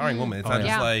truly empowering women. It's not yeah.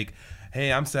 just like,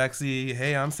 hey, I'm sexy.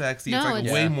 Hey, I'm sexy. No, it's like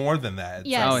it's- way Yeah. more than that. It's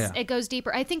Yes, Oh, yeah. it goes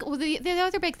deeper. I think the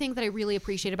other big thing that I really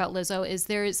appreciate about Lizzo is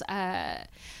there's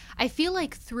I feel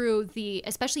like through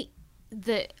especially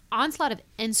the onslaught of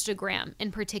Instagram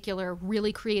in particular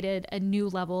really created a new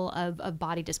level of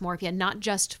body dysmorphia, not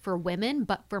just for women,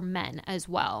 but for men as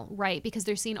well, right? Because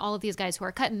they're seeing all of these guys who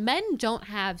are cut, and men don't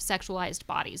have sexualized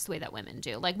bodies the way that women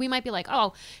do. Like, we might be like,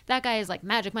 oh, that guy is like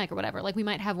Magic Mike or whatever. Like, we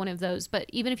might have one of those. But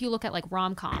even if you look at like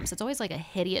rom-coms, it's always like a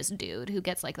hideous dude who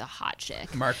gets like the hot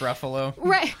chick. Mark Ruffalo.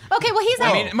 Right. Okay, well, he's I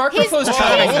not. mean, Mark he's- Ruffalo's he's-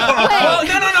 charming. wait. Well,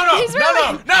 no, He's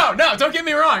really- no, don't get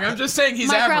me wrong. I'm just saying he's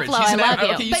Mark average. Ruffalo, He's I an love average.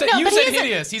 you. Okay, you But said, no, you but said he's a-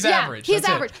 hideous. He's he's Yeah, average. he's That's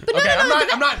it. average. But no, Okay, no, no,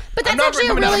 I'm not. But that's I'm not actually a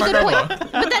coming down really on good Mark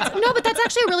point. Ruffalo. But that's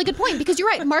actually a really good point because you're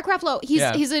right. Mark Ruffalo,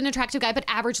 Yeah. he's an attractive guy, but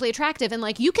averagely attractive, and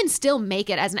like you can still make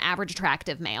it as an average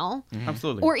attractive male,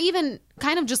 Absolutely. or even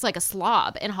kind of just like a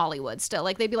slob in Hollywood. Still,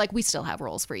 like they'd be like, we still have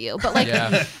roles for you, but like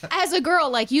Yeah. as a girl,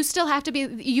 like you still have to be.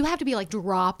 You have to be like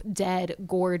drop dead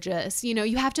gorgeous. You know,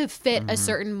 you have to fit a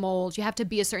certain mold. You have to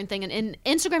be a certain thing, and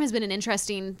Instagram has been an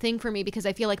interesting thing for me because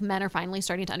I feel like men are finally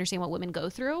starting to understand what women go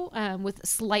through with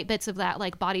slight bits of that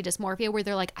like body dysmorphia where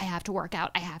they're like, I have to work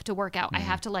out, I have to work out, I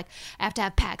have to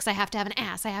have pecs, I have to have an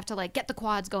ass, I have to like get the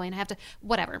quads going, I have to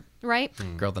whatever, right?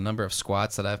 Girl, the number of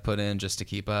squats that I've put in just to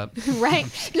keep up. Right.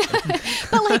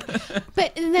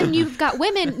 but then you've got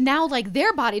women now, like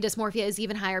their body dysmorphia is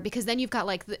even higher because then you've got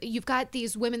like you've got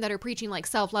these women that are preaching like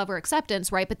self-love or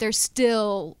acceptance, right? But they're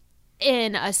still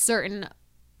in a certain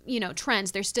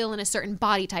trends. They're still in a certain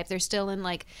body type. They're still in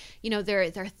like,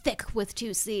 they're thick with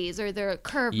 2 C's or they're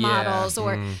curve models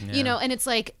or, and it's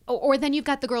like, or then you've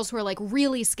got the girls who are like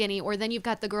really skinny, or then you've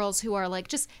got the girls who are like,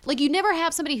 just like, you never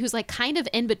have somebody who's like kind of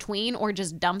in between or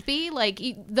just dumpy. Like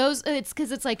it's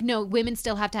cause it's like, no, women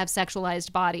still have to have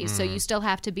sexualized bodies. So you still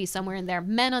have to be somewhere in there.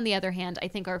 Men, on the other hand, I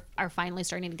think are finally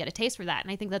starting to get a taste for that.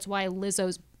 And I think that's why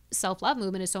Lizzo's self-love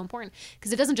movement is so important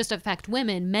because it doesn't just affect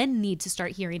women. Men need to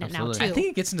start hearing it now Absolutely. too. I think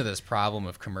it gets into this problem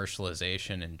of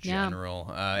commercialization in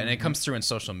general, and it comes through in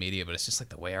social media. But it's just like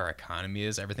the way our economy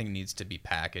is. Everything needs to be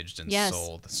packaged and Yes.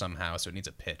 sold somehow, so it needs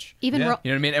a pitch. Even Yeah. ro-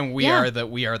 You know what I mean? And we Yeah.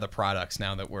 are the products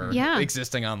now that we're Yeah.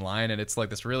 existing online, and it's like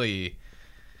this really.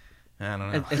 I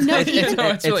don't know. No, it's, even-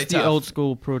 It's really the tough. old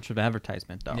school approach of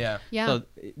advertisement, though. Yeah. Yeah. So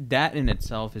that in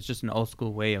itself is just an old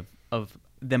school way of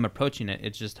them approaching it.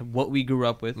 It's just what we grew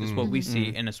up with, it's what we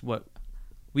see, and it's what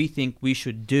we think we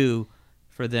should do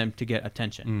for them to get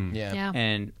attention. Yeah. Yeah.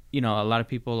 And a lot of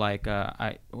people like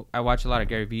I watch a lot of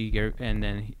Gary Vee, and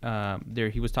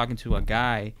then he was talking to a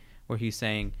guy where he's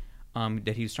saying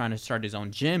that he's trying to start his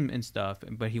own gym and stuff,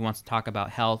 but he wants to talk about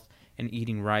health and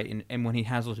eating right. And when he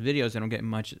has those videos, they don't get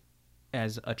much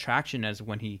as attraction as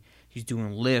when he's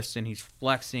doing lifts and he's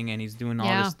flexing and he's doing all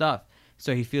Yeah. this stuff.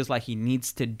 So he feels like he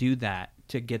needs to do that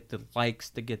to get the likes,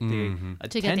 to get the attention,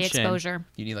 to get the exposure.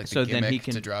 You need like the So then gimmick he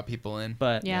can- to draw people in.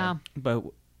 But Yeah. but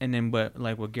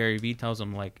like what Gary Vee tells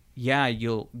him, like, yeah,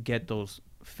 you'll get those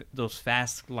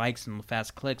fast likes and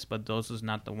fast clicks, but those is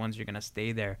not the ones you're gonna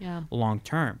stay there Yeah. long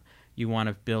term. You want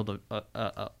to build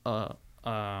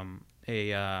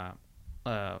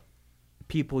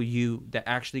people that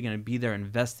actually gonna be there,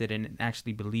 invested in, and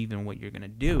actually believe in what you're gonna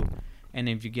do. And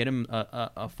if you get them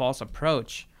a false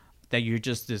approach that you're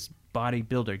just this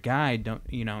bodybuilder guy,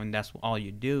 and that's all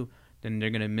you do, then they're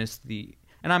gonna miss the.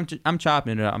 And I'm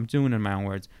chopping it up. I'm doing it in my own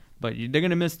words, but they're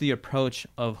gonna miss the approach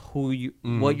of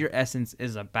what your essence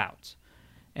is about,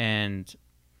 and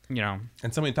And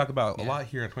something we talk about a lot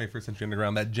here in 21st Century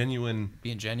Underground, that genuine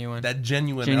Being genuine.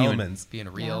 elements. Being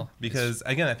real. Because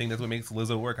again, I think that's what makes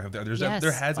Lizzo work. Yes.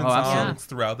 There has been Oh, absolutely. songs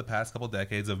throughout the past couple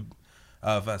decades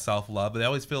of self-love, but I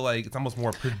always feel like it's almost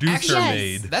more producer Yes.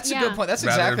 made. That's a Yeah. good point. That's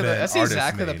Rather exactly than that's artist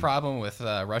exactly the made. problem with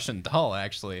Russian Doll.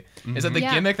 Actually, is that the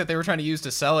Yeah. gimmick that they were trying to use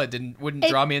to sell it wouldn't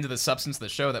draw me into the substance of the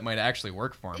show that might actually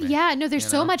work for me. Yeah, no, there's You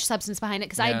so know? much substance behind it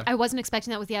because Yeah. I wasn't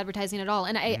expecting that with the advertising at all.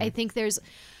 And I think there's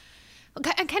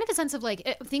kind of a sense of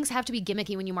like things have to be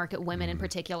gimmicky when you market women in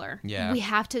particular. Yeah. We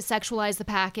have to sexualize the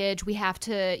package. We have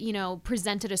to,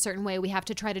 present it a certain way. We have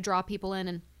to try to draw people in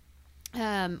and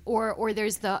or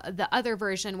there's the other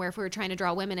version where if we were trying to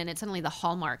draw women in, it's suddenly the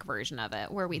Hallmark version of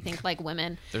it where we think like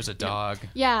women. There's a dog.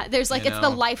 Yeah, there's like You it's the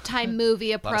know? Lifetime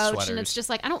movie of approach, and sweaters. it's just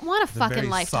like I don't want a fucking very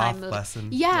Lifetime soft movie. lesson.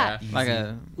 Yeah. like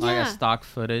a Yeah. stock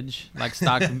footage, like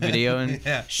stock video, and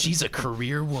Yeah. She's a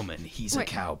career woman. He's Right.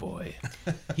 a cowboy.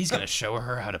 He's gonna show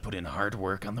her how to put in hard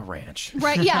work on the ranch.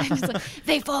 Right, yeah. It's like,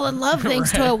 they fall in love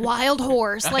thanks to a wild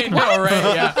horse. Like, I know, what?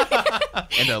 right? Yeah.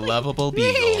 And a lovable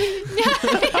beagle.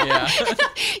 Yeah.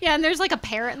 Yeah, and there's like a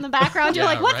parrot in the background. You're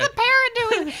Yeah, like, what's right. the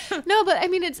parrot doing? No, but I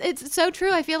mean, it's so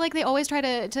true. I feel like they always try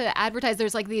to advertise.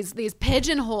 There's like these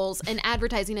pigeonholes in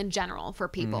advertising in general for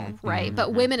people, right?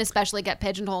 But women especially get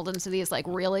pigeonholed into these like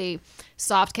really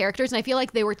soft characters, and I feel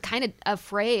like they were kind of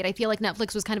afraid. I feel like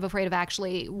Netflix was kind of afraid of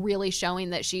actually really showing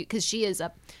that because she's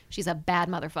a bad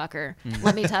motherfucker.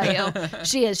 Let me tell you,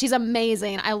 she is. She's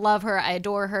amazing. I love her. I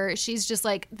adore her. She's just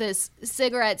like this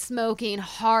cigarette smoking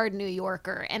hard New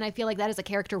Yorker, and I feel like that is a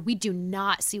character we do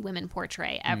not see women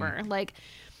portray ever. Like,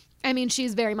 I mean,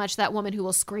 she's very much that woman who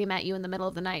will scream at you in the middle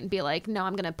of the night and be like, "No,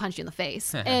 I'm gonna punch you in the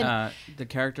face." And the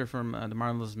character from The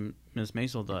Marvelous Miss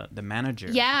Maisel, the manager.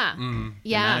 yeah, The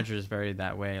yeah, manager is very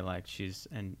that way. Like she's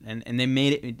and they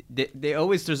made it. They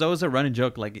always there's always a running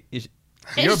joke like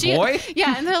And You're a boy?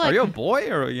 Yeah, and they're like, Are you a boy?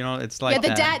 Or, it's like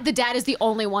the dad is the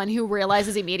only one who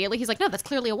realizes immediately. He's like, no, that's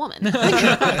clearly a woman.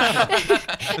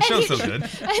 The show's so good.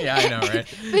 Yeah, I know, right?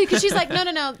 Because she's like,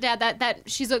 no, Dad, that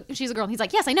she's a girl. And he's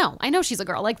like, yes, I know she's a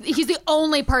girl. Like, he's the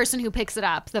only person who picks it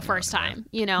up the first time.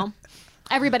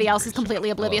 Everybody else is completely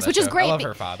oblivious, which is great. I love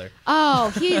her father.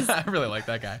 Oh, he's I really like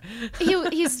that guy.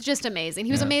 he's just amazing.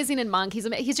 He was amazing in Monk. He's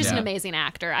just an Yeah. amazing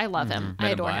actor. I love him. I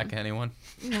Men in adore Black, him. anyone?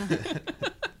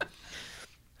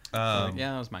 yeah,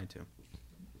 that was mine too.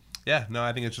 Yeah, no,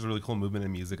 I think it's just a really cool movement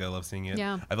in music. I love seeing it.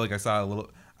 Yeah. I feel like I saw a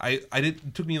little.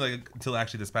 It took me like until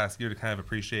actually this past year to kind of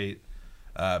appreciate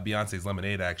Beyonce's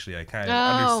Lemonade. Actually, I kind of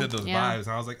understood those yeah. vibes,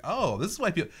 and I was like, oh, this is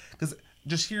why people. Because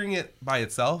just hearing it by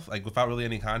itself, like without really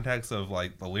any context of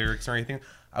like the lyrics or anything,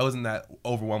 I wasn't that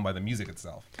overwhelmed by the music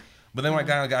itself. But then when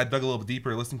I dug a little bit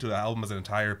deeper, listening to the album as an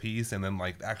entire piece, and then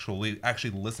like actually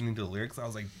listening to the lyrics, I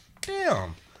was like,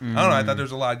 damn. I don't know. I thought there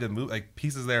was a lot of good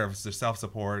pieces there of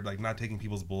self-support, like not taking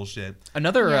people's bullshit.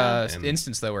 Another Yeah.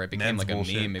 instance though where it became Men's like a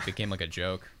bullshit. meme, it became like a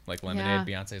joke. Like Lemonade,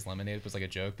 Beyonce's Lemonade was like a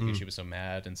joke because she was so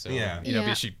mad, and so Yeah.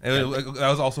 because she That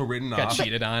was also written got off.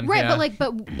 cheated on. Right, yeah.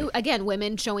 but again,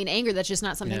 women showing anger, that's just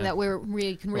not something Yeah. that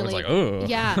we can really. like, "Ugh."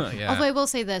 Yeah. Yeah. Although I will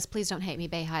say this, please don't hate me,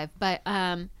 Bayhive, but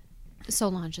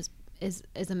Solange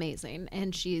is amazing,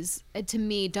 and she's to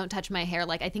me, Don't Touch My Hair.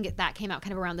 Like, I think that came out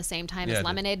kind of around the same time Yeah, it as did.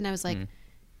 Lemonade, and I was like.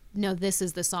 No, this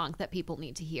is the song that people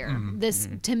need to hear. Mm-hmm. This,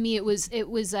 to me, it was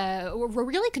a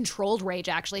really controlled rage.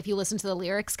 Actually, if you listen to the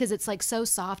lyrics, because it's like so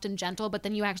soft and gentle, but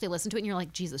then you actually listen to it and you're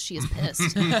like, Jesus, she is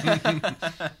pissed.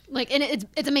 Like, and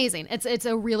it's amazing. It's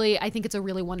a really, I think it's a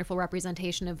really wonderful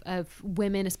representation of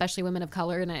women, especially women of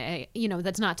color. And I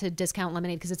that's not to discount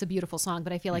Lemonade because it's a beautiful song,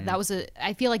 but I feel like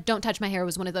I feel like Don't Touch My Hair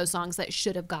was one of those songs that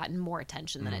should have gotten more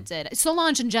attention than it did.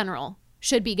 Solange in general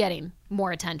should be getting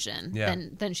more attention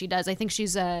than she does. I think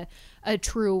she's a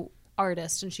true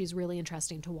artist, and she's really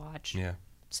interesting to watch. Yeah.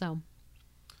 So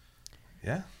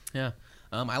Yeah. yeah.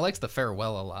 I liked The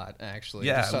Farewell a lot, actually.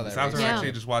 Yeah. Just saw that Soundstorm recently. Yeah.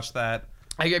 actually just watched that.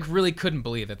 I really couldn't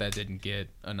believe that didn't get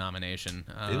a nomination.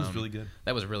 It was really good.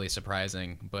 That was really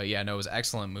surprising. But yeah, no, it was an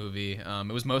excellent movie.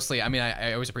 It was mostly,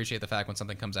 I always appreciate the fact when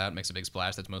something comes out and makes a big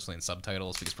splash that's mostly in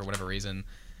subtitles because for whatever reason.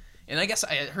 And I guess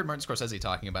I heard Martin Scorsese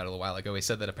talking about it a little while ago. He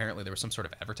said that apparently there was some sort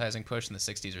of advertising push in the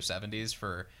 60s or 70s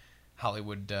for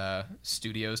Hollywood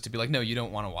studios to be like, no, you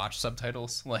don't want to watch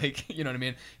subtitles. Like, you know what I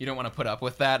mean? You don't want to put up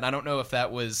with that. And I don't know if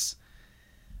that was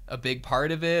a big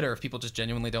part of it or if people just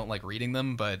genuinely don't like reading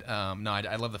them. But no,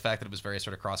 I love the fact that it was very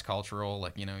sort of cross-cultural.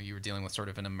 Like, you were dealing with sort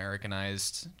of an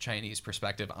Americanized Chinese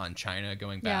perspective on China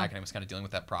going back. And I was kind of dealing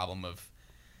with that problem of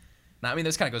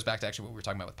this kind of goes back to actually what we were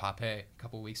talking about with Pape a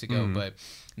couple of weeks ago, but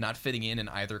not fitting in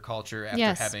either culture after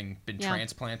Yes. having been Yeah.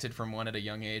 transplanted from one at a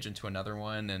young age into another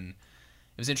one. And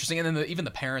it was interesting. And then even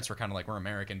the parents were kind of like, we're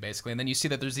American, basically. And then you see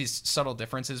that there's these subtle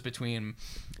differences between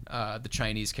the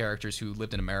Chinese characters who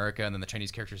lived in America and then the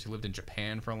Chinese characters who lived in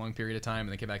Japan for a long period of time and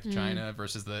then came back to China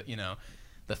versus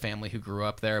the family who grew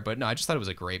up there. But no, I just thought it was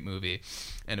a great movie.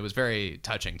 And it was very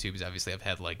touching, too, because obviously I've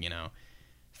had,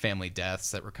 family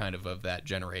deaths that were kind of that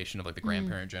generation of the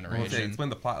grandparent generation. Explain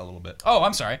the plot a little bit. Oh,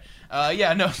 I'm sorry.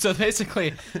 So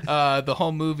basically, the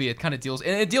whole movie it kind of deals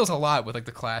a lot with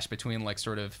the clash between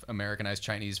sort of Americanized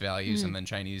Chinese values and then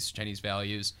Chinese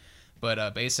values,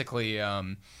 but basically,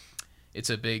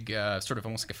 it's a big sort of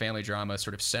almost like a family drama,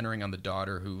 sort of centering on the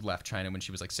daughter who left China when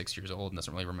she was 6 years old and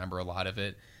doesn't really remember a lot of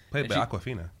it. Played And by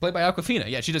Awkwafina. Played by Awkwafina.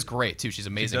 Yeah, she does great too. She's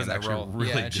amazing does in that actually role. really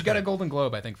yeah, and she good. got a Golden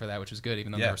Globe, I think, for that, which was good,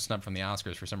 even though they Yeah. were snubbed from the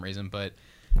Oscars for some reason. But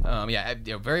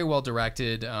very well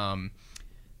directed.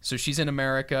 So she's in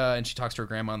America and she talks to her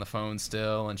grandma on the phone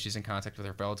still, and she's in contact with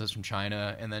her relatives from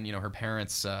China. And then her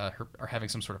parents are having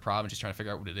some sort of problem. She's trying to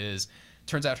figure out what it is.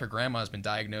 Turns out her grandma has been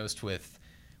diagnosed with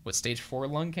stage 4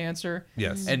 lung cancer.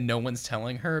 Yes. And no one's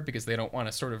telling her because they don't want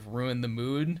to sort of ruin the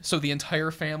mood. So the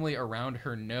entire family around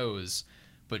her knows,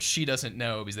 but she doesn't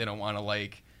know because they don't want to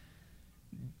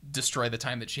destroy the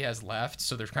time that she has left.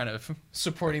 So they're kind of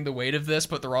supporting the weight of this,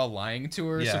 but they're all lying to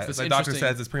her. Yeah, so it's the doctor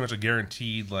says it's pretty much a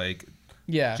guaranteed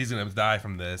yeah. she's gonna die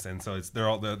from this, and so they're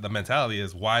all the mentality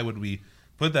is why would we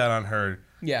put that on her?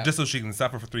 Yeah. Just so she can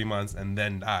suffer for 3 months and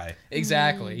then die.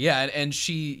 Exactly. Yeah, and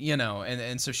she,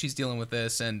 and so she's dealing with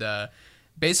this, and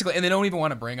basically, and they don't even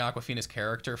want to bring Awkwafina's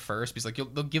character first because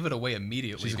they'll give it away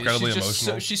immediately. She's because incredibly just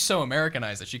emotional. she's so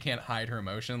Americanized that she can't hide her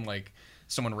emotion like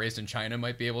someone raised in China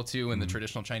might be able to in the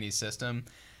traditional Chinese system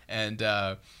and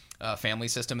family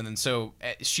system. And then so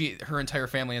her entire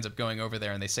family ends up going over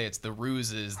there, and they say it's the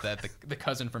ruse is that the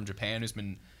cousin from Japan who's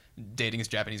been dating his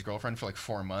Japanese girlfriend for like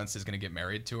 4 months, is going to get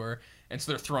married to her, and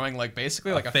so they're throwing like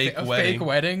basically like a fake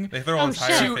wedding. They throw an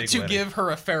entire fake to wedding. give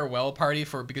her a farewell party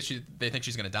because they think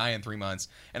she's going to die in 3 months.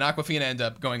 And Awkwafina end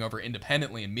up going over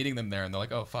independently and meeting them there, and they're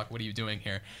like, oh fuck, what are you doing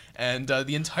here? And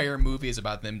the entire movie is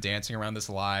about them dancing around this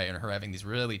lie and her having these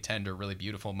really tender, really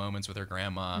beautiful moments with her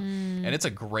grandma. And it's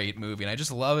a great movie, and I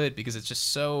just love it because it's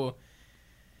just so,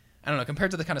 I don't know,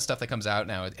 compared to the kind of stuff that comes out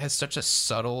now, it has such a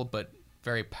subtle but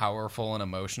very powerful and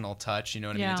emotional touch. You know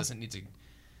what I mean? Yeah. It doesn't need to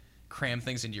cram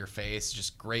things into your face. It's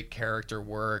just great character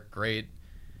work, great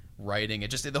writing.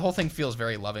 The whole thing feels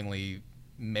very lovingly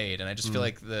made, and I just feel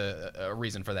like a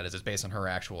reason for that is it's based on her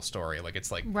actual story. Like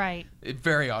it's like Right. it's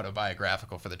very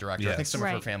autobiographical for the director. I think Yes. some of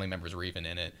her Right. family members were even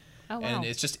in it. Oh, wow. And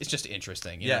it's just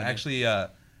interesting. You Yeah, know what I mean?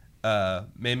 actually,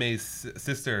 Mei Mei's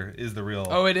sister is the real.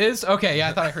 Oh, it is? Okay, yeah,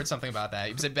 I thought I heard something about that.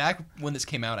 Because back when this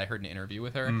came out, I heard an interview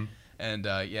with her. And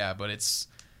yeah, but it's,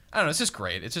 I don't know, it's just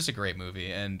great. It's just a great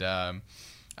movie. And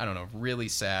I don't know, really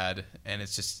sad. And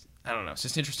it's just, I don't know, it's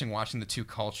just interesting watching the two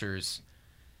cultures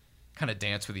kind of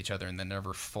dance with each other and then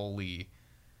never fully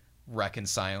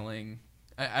reconciling.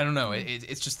 I don't know.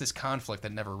 It's just this conflict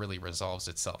that never really resolves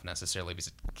itself necessarily because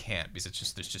it can't,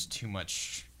 because there's just too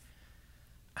much,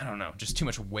 I don't know, just too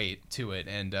much weight to it,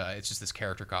 and it's just this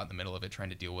character caught in the middle of it, trying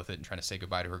to deal with it and trying to say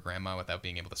goodbye to her grandma without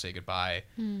being able to say goodbye,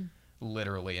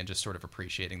 literally, and just sort of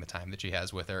appreciating the time that she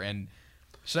has with her. And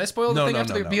should I spoil the No, thing no,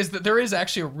 after no, the, because there is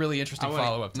actually a really interesting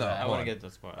follow up to no, that. I hold want on. to get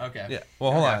the spoiler. Okay. Yeah.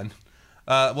 Well, hold Okay.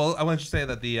 on. Well, I want to say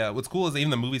that the what's cool is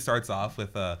even the movie starts off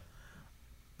with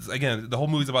again, the whole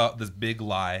movie's about this big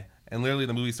lie, and literally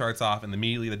the movie starts off and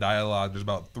immediately the dialogue, there's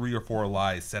about 3 or 4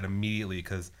 lies said immediately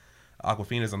because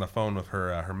Awkwafina's on the phone with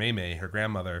her Mei Mei, her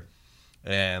grandmother,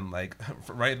 and like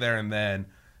right there and then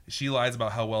she lies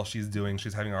about how well she's doing,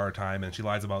 she's having a hard time, and she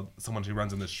lies about someone she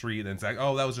runs in the street, and it's like,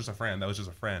 oh, that was just a friend,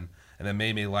 and then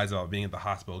Mei Mei lies about being at the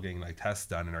hospital getting like tests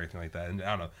done and everything like that, and I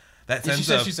don't know. That Yeah, sense she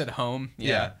says of, she's at home.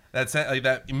 yeah, like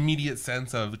that immediate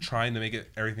sense of trying to make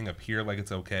everything appear like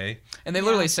it's okay. And they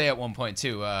literally say at one point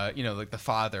too, you know, like the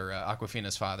father,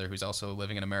 Awkwafina's father, who's also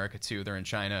living in America too. They're in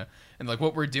China, and like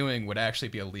what we're doing would actually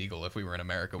be illegal if we were in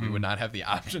America. We would not have the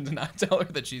option to not tell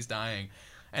her that she's dying.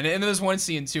 And there's one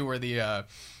scene too where the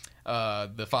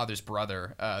father's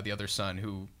brother, the other son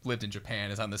who lived in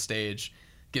Japan, is on the stage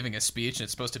giving a speech, and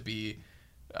it's supposed to be.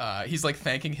 He's like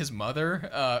thanking his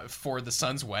mother for the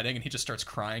son's wedding, and he just starts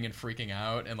crying and freaking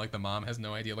out, and like the mom has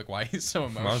no idea like why he's so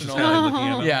Mom's just emotional. kinda looking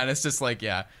at him. Yeah, and it's just like,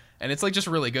 yeah, and it's like just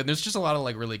really good. There's just a lot of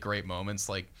like really great moments.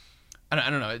 Like I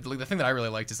don't know, like the thing that I really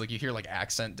liked is like you hear like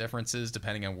accent differences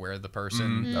depending on where the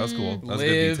person That was cool. That was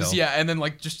good lives. detail. Yeah, and then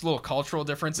like just little cultural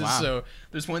differences. Wow. So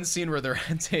there's one scene where they're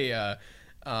at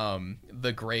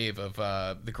the grave of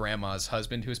the grandma's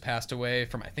husband who's passed away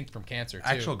from, I think, from cancer too.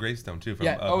 Actual gravestone too. From,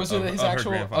 Yeah. Is it his of her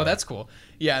actual? grandfather. Oh, that's cool.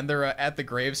 Yeah, and they're at the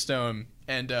gravestone,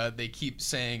 and they keep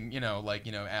saying,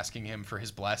 asking him for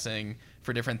his blessing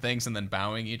for different things, and then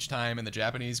bowing each time. And the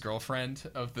Japanese girlfriend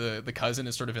of the cousin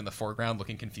is sort of in the foreground,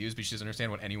 looking confused, but she doesn't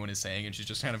understand what anyone is saying, and she's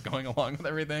just kind of going along with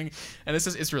everything. And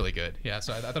it's really good. Yeah.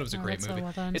 So I thought it was a great that's so movie.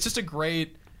 well done. It's just a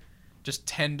great, just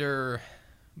tender,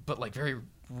 but like very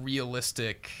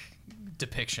realistic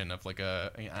depiction of like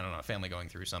a family going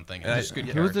through something. And And just good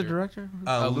Who was the character.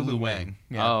 director? Lulu Wang.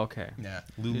 Yeah. Oh, okay. Yeah.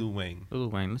 Lulu Wang. Lulu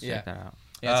Wayne. Let's Yeah. check that out.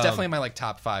 Yeah, it's Um, definitely in my like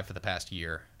top 5 for the past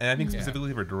year. And I think Yeah.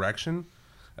 specifically for direction,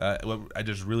 what I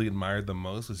just really admired the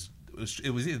most was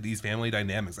these family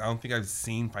dynamics. I don't think I've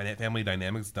seen family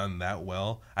dynamics done that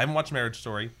well. I haven't watched Marriage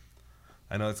Story.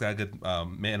 I know it's got good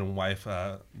man and wife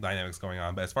dynamics going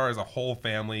on, but as far as a whole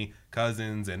family,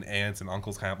 cousins and aunts and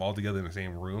uncles kind of all together in the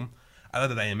same room, I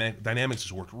thought the dynamics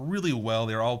just worked really well.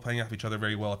 They were all playing off each other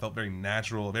very well. It felt very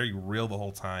natural, very real the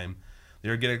whole time. She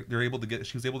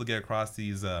was able to get across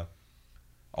these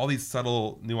all these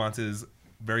subtle nuances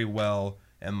very well,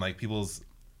 and like people's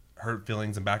hurt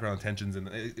feelings and background intentions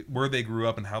and where they grew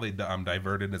up and how they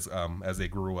diverted as they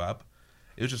grew up.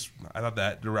 It was just, I thought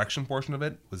that direction portion of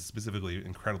it was specifically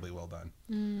incredibly well done.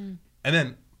 And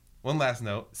then one last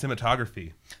note,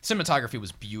 cinematography. Cinematography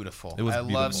was beautiful. It was I love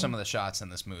beautiful. some of the shots in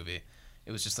this movie.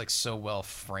 It was just like so well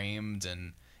framed,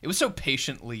 and it was so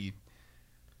patiently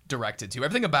directed too.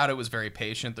 Everything about it was very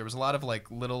patient. There was a lot of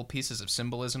like little pieces of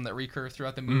symbolism that recur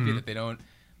throughout the movie that they don't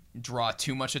draw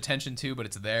too much attention to, but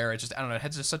it's there. It just, I don't know, it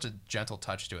had just such a gentle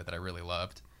touch to it that I really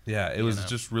loved. Yeah, it was know?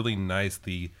 just really nice.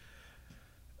 They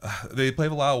play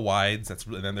a lot of wides.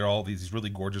 And then they're all these really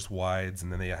gorgeous wides,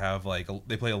 and then they have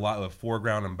they play a lot of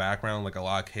foreground and background, like a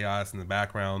lot of chaos in the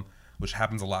background, which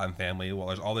happens a lot in family. While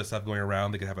there's all this stuff going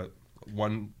around, they could have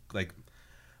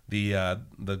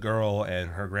the girl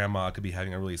and her grandma could be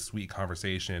having a really sweet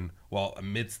conversation, while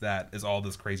amidst that is all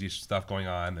this crazy stuff going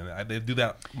on, and they do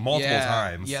that multiple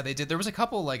times. Yeah, they did. There was a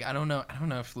couple, like, I don't know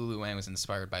if Lulu Wang was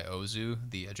inspired by Ozu,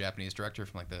 the Japanese director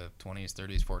from like the 20s,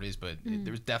 30s, 40s, but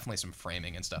there was definitely some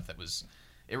framing and stuff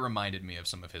it reminded me of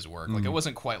some of his work. Like, it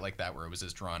wasn't quite like that where it was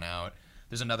as drawn out.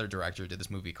 There's another director who did this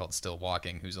movie called Still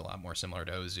Walking, who's a lot more similar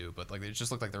to Ozu, but like it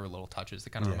just looked like there were little touches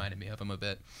that kind of reminded me of him a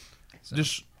bit. So.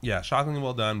 Just shockingly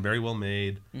well done, very well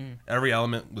made. Every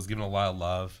element was given a lot of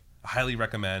love. I highly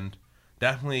recommend.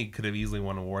 Definitely could have easily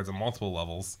won awards on multiple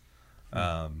levels.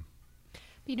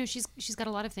 You know, she's got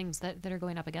a lot of things that are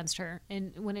going up against her,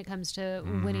 and when it comes to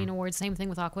winning awards, same thing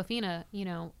with Awkwafina. You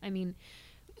know, I mean,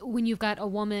 when you've got a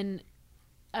woman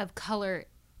of color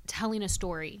telling a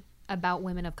story about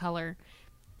women of color,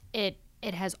 it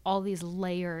has all these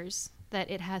layers that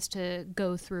it has to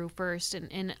go through first.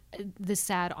 And the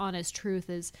sad, honest truth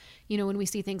is, you know, when we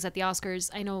see things at the Oscars,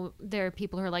 I know there are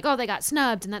people who are like, oh, they got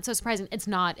snubbed, and that's so surprising. It's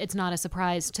not a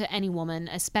surprise to any woman,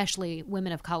 especially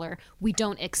women of color. We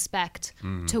don't expect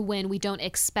to win. We don't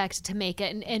expect to make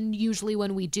it. And usually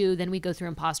when we do, then we go through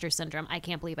imposter syndrome. I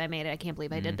can't believe I made it. I can't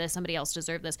believe I did this. Somebody else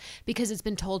deserved this. Because it's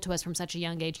been told to us from such a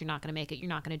young age, you're not going to make it. You're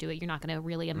not going to do it. You're not going to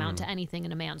really amount to anything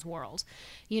in a man's world.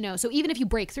 You know, so even if you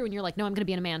break through and you're like, no, I'm going to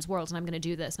be in a man's world, and I'm going to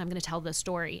do this, and I'm going to tell this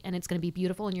story, and it's going to be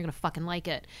beautiful, and you're going to fucking like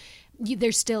it.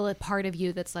 There's still a part of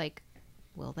you that's like,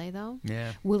 will they though?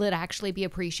 Yeah. Will it actually be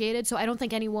appreciated? So I don't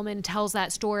think any woman tells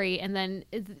that story and then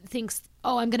thinks,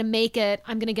 oh, I'm going to make it.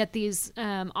 I'm going to get these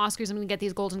Oscars. I'm going to get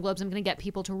these Golden Globes. I'm going to get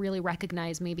people to really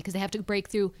recognize me, because they have to break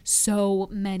through so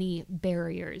many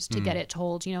barriers to get it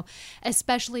told, you know,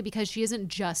 especially because she isn't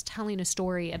just telling a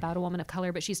story about a woman of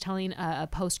color, but she's telling a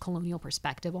post-colonial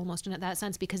perspective almost in that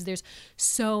sense, because there's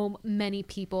so many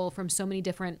people from so many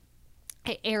different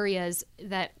areas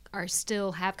that are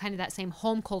still have kind of that same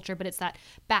home culture, but it's that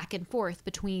back and forth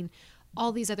between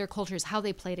all these other cultures, how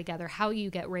they play together, how you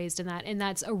get raised in that. And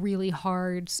that's a really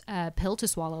hard pill to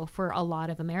swallow for a lot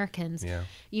of Americans. Yeah.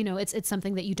 You know, it's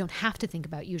something that you don't have to think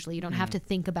about usually. You don't have to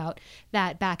think about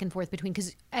that back and forth between,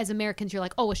 because as Americans, you're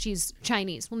like, oh, well, she's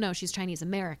Chinese. Well, no, she's Chinese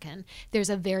American. There's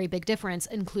a very big difference,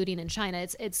 including in China.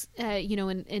 It's you know,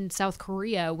 in South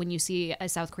Korea, when you see a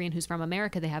South Korean who's from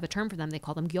America, they have a term for them. They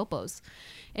call them gyopos.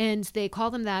 And they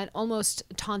call them that almost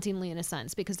tauntingly in a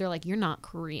sense, because they're like, you're not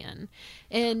Korean.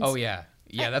 And Oh, yeah.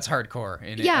 Yeah, that's hardcore.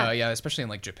 And Yeah. especially in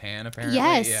like Japan, apparently.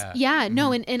 yes, yeah.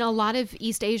 No, in a lot of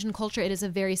East Asian culture, it is a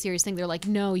very serious thing. They're like,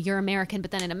 no, you're American,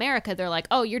 but then in America, they're like,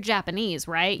 oh, you're Japanese,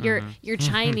 right? You're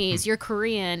Chinese, you're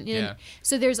Korean. Yeah.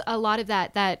 So there's a lot of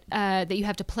that you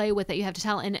have to play with, that you have to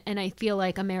tell, and I feel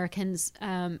like Americans,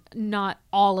 not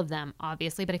all of them,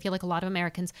 obviously, but I feel like a lot of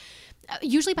Americans,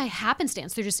 usually by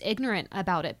happenstance, they're just ignorant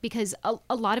about it, because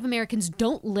a lot of Americans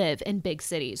don't live in big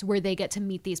cities where they get to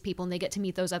meet these people and they get to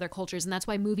meet those other cultures. And that's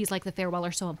why movies like The Farewell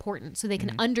are so important, so they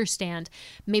can understand.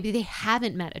 Maybe they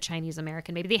haven't met a Chinese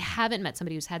American, maybe they haven't met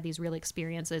somebody who's had these real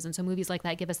experiences. And so movies like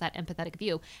that give us that empathetic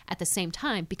view. At the same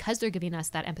time, because they're giving us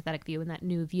that empathetic view and that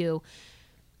new view,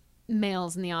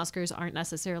 males in the Oscars aren't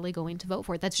necessarily going to vote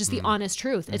for it. That's just the honest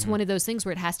truth. It's one of those things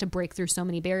where it has to break through so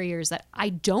many barriers that I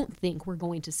don't think we're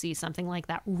going to see something like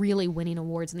that really winning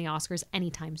awards in the Oscars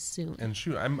anytime soon. And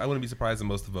shoot, I wouldn't be surprised if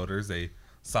most of the voters, they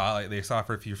saw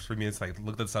for a few minutes, like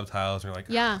looked at the subtitles, and they're like,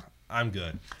 Yeah. I'm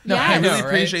good. No, I yes. really right?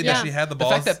 appreciate that Yeah. she had the The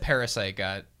balls. fact that Parasite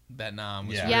got that nom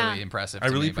was Yeah. really impressive. I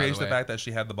to really me, by appreciate the way. fact that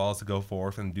she had the balls to go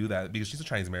forth and do that, because she's a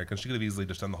Chinese American. She could have easily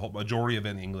just done the whole majority of it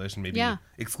in English and maybe Yeah.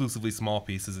 exclusively small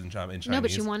pieces in Chinese. No,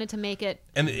 but she wanted to make it.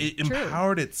 And it True.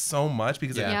 empowered it so much,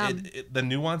 because Yeah. the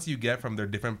nuance you get from their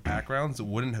different backgrounds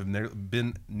wouldn't have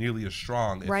been nearly as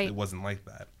strong if Right. it wasn't like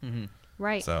that.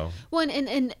 Right. So Well,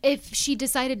 and if she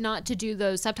decided not to do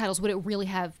those subtitles, would it really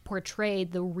have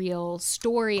portrayed the real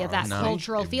story of that no.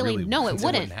 cultural It feeling? really No, it wouldn't.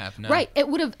 wouldn't. It wouldn't have, no. Right. It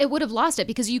would have lost it,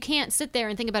 because you can't sit there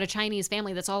and think about a Chinese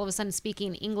family that's all of a sudden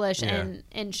speaking English Yeah. and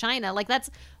in China. Like,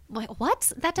 that's like,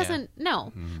 what? That doesn't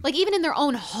no. Like, even in their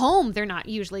own home, they're not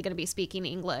usually going to be speaking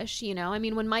English, you know? I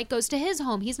mean, when Mike goes to his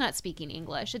home, he's not speaking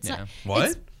English. It's Yeah. not What?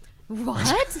 it's-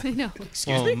 What? No.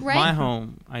 Well, Right? my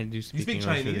home, I do speak, speak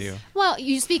English with Chinese? you. Well,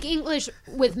 you speak English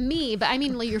with me, but I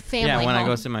mean, like, your family. Yeah, when I home.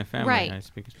 go see my family, Right. I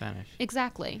speak Spanish.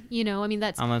 Exactly. You know, I mean,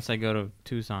 that's Unless I go to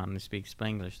Tucson and speak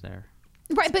Spanglish there.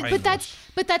 right. But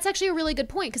Spanglish. that's actually a really good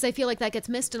point, because I feel like that gets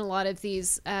missed in a lot of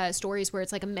these stories where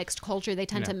it's like a mixed culture. They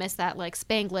tend to miss that, like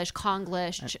Spanglish,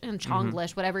 Konglish, and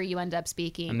Chonglish, whatever you end up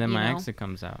speaking. And then you my know? accent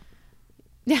comes out.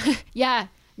 Yeah.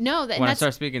 No, When I that's.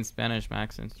 start speaking Spanish, my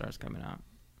accent starts coming out.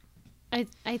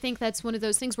 I think that's one of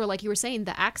those things where, like you were saying,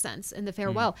 the accents in The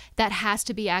Farewell, that has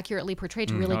to be accurately portrayed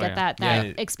to really Oh, get yeah. that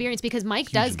Yeah. experience, because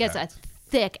Mike does get a impact.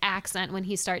 thick accent when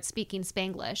he starts speaking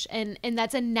Spanglish. And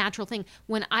that's a natural thing.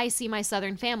 When I see my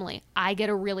Southern family, I get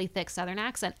a really thick Southern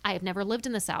accent. I have never lived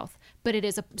in the South, but it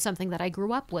is something that I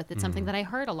grew up with. It's something that I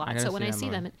heard a lot. gotta So when see I that see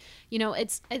movie. them,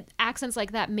 it's accents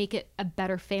like that make it a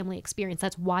better family experience.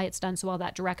 That's why it's done so well.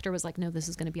 That director was like, no, this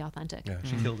is going to be authentic. Yeah,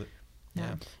 she killed it.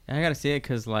 Yeah. And I gotta see it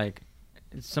because like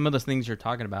some of those things you're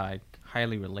talking about, I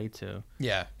highly relate to.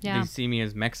 Yeah. Yeah. They see me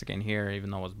as Mexican here, even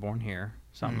though I was born here.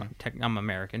 So I'm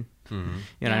American. You know what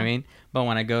Yeah. I mean? But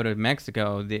when I go to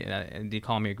Mexico, they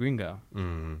call me a gringo. Yeah.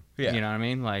 You know what I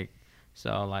mean? Like,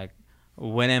 so like,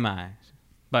 when am I?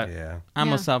 But Yeah. I'm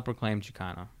Yeah. a self-proclaimed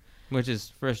Chicano, which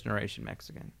is first generation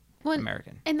Mexican Well,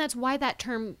 American. And that's why that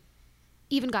term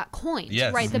even got coined,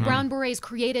 Yes. right? The Brown Berets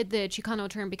created the Chicano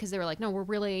term because they were like, no,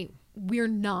 we're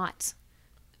not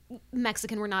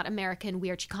Mexican, we're not American, we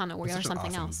are Chicano, we It's are such an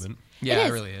something awesome else. movement. Yeah, It it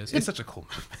is. really is. It's such a cool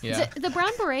movement. Yeah. The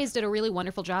Brown Berets did a really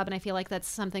wonderful job, and I feel like that's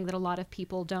something that a lot of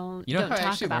people don't You know don't how I talk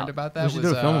actually about. learned about that? We should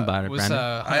do a film about it, Brandon.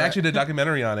 I actually did a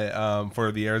documentary on it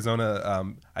for the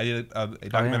Arizona. I did a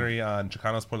documentary on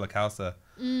Chicanos por la Causa,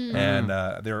 and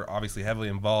they were obviously heavily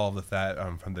involved with that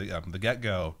from the get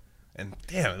go. And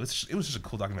damn, it was just a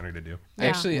cool documentary to do. Yeah.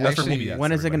 Actually, That's for movie, yeah.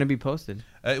 When is it everybody. going to be posted?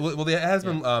 Well, it has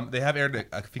been. They have aired it,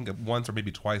 I think, once or maybe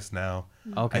twice now.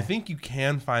 Okay. I think you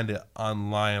can find it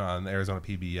online on Arizona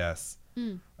PBS.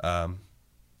 I'm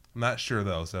not sure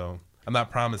though, so I'm not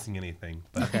promising anything.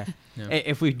 But Okay.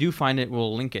 If we do find it,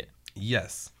 we'll link it.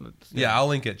 yes, Let's- yeah, I'll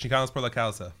link it. Chicanos por la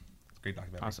Causa. It's a great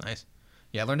documentary. Awesome. Nice.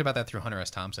 Yeah, I learned about that through Hunter S.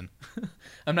 Thompson.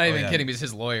 I'm not even yeah. kidding because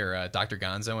his lawyer, Dr.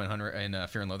 Gonzo in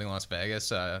Fear and Loathing in Las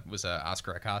Vegas, was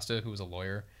Oscar Acosta, who was a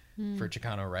lawyer for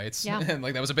Chicano rights. Yeah. And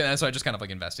like that was a bit. So I just kind of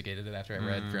like investigated it after I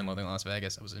read Fear and Loathing in Las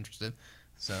Vegas. I was interested,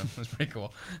 so it was pretty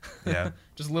cool. Yeah.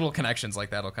 Just little connections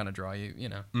like that will kind of draw you.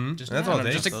 Just And that's all it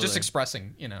takes. just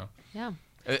expressing. Yeah.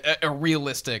 A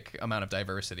realistic amount of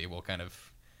diversity will kind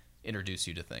of introduce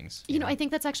you to things. You know, I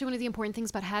think that's actually one of the important things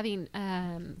about having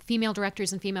female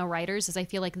directors and female writers is I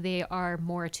feel like they are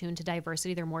more attuned to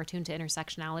diversity. They're more attuned to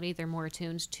intersectionality. They're more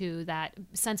attuned to that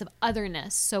sense of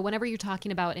otherness. So whenever you're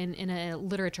talking about in a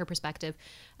literature perspective,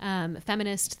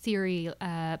 feminist theory,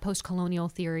 post-colonial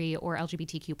theory, or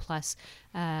LGBTQ plus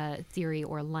theory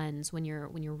or lens, when you're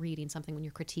reading something, when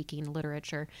you're critiquing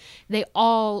literature, they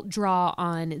all draw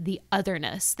on the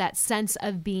otherness, that sense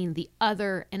of being the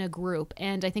other in a group.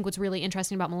 And I think what's really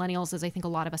interesting about millennials is I think a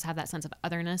lot of us have that sense of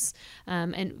otherness,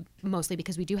 and mostly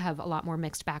because we do have a lot more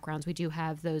mixed backgrounds. We do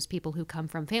have those people who come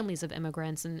from families of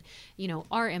immigrants and,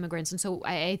 are immigrants. And so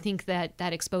I think that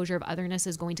exposure of otherness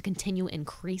is going to continue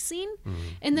increasing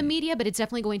in the media, but it's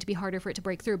definitely going to be harder for it to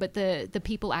break through. But the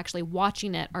people actually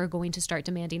watching it are going to start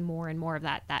demanding more and more of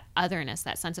that otherness,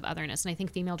 that sense of otherness. And I think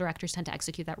female directors tend to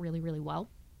execute that really, really well.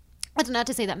 That's not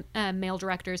to say that male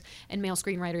directors and male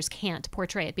screenwriters can't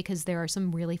portray it, because there are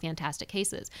some really fantastic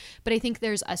cases. But I think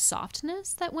there's a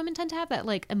softness that women tend to have, that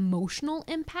like emotional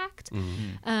impact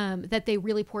that they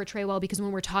really portray well, because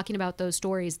when we're talking about those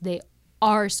stories, they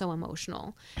are so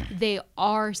emotional. They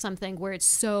are something where it's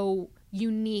so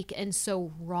unique and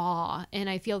so raw. And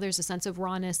I feel there's a sense of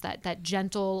rawness, that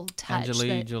gentle touch.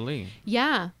 Angelina Jolie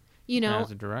Yeah.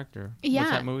 as a director. Yeah.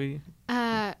 What's that movie?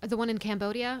 The one in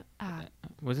Cambodia.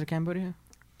 Was it Cambodia?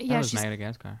 Yeah, that was she's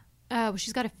Madagascar. well,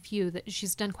 she's got a few that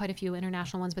she's done quite a few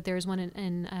international ones, but there's one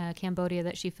in Cambodia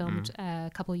that she filmed a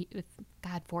couple,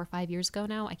 4 or 5 years ago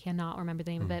now. I cannot remember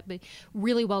the name of it, but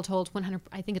really well told. 100.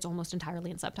 I think it's almost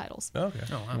entirely in subtitles. Okay.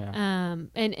 Oh wow. Yeah.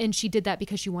 And she did that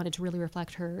because she wanted to really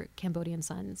reflect her Cambodian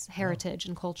son's heritage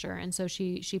and culture, and so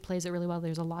she plays it really well.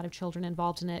 There's a lot of children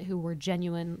involved in it who were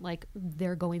genuine, like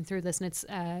they're going through this, and it's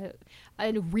a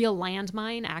real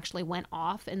landmine actually went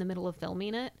off in the middle of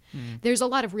filming it. There's a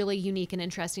lot of really unique and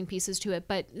interesting pieces to it,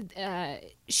 but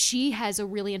she has a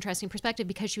really interesting perspective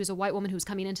because she was a white woman who was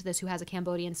coming into this, who has a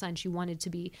Cambodian son. She wanted to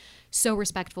be so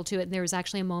respectful to it. And there was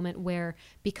actually a moment where,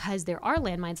 because there are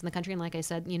landmines in the country, and like I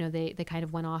said, they kind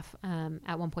of went off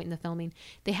at one point in the filming,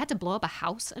 they had to blow up a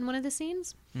house in one of the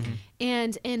scenes.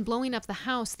 And in blowing up the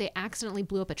house, they accidentally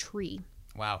blew up a tree.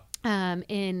 Wow.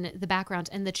 In the background,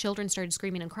 and the children started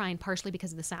screaming and crying, partially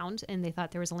because of the sound, and they thought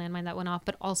there was a landmine that went off,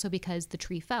 but also because the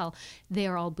tree fell. They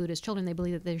are all Buddhist children. They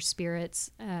believe that there's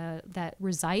spirits that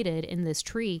resided in this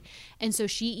tree, and so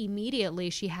she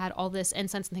had all this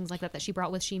incense and things like that she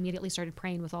brought with. She immediately started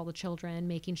praying with all the children,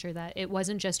 making sure that it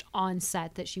wasn't just on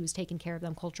set that she was taking care of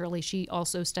them culturally. She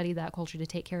also studied that culture to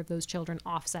take care of those children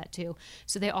off set too.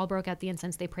 So they all broke out the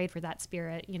incense. They prayed for that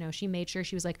spirit. She made sure,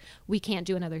 she was like, we can't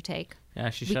do another take. Yeah,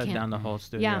 she We shut can't- down the whole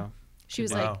studio. Yeah. She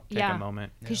was Wow. like, Take yeah, a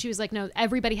moment. because she was like, no,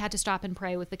 everybody had to stop and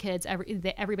pray with the kids.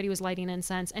 Everybody was lighting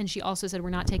incense, and she also said, we're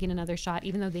not taking another shot,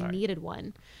 even though they needed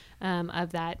one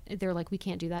of that. They're like, we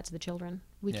can't do that to the children.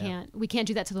 We can't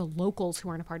do that to the locals who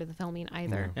aren't a part of the filming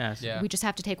either. Yes. Yeah. We just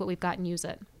have to take what we've got and use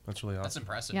it. That's really awesome. That's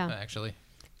impressive. Yeah. Actually,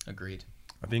 agreed.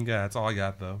 I think that's all I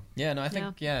got though. Yeah, no, I think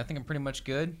I think I'm pretty much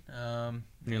good.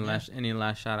 Any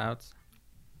last shout outs?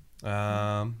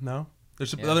 No.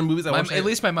 There's other movies I watched. At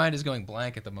least my mind is going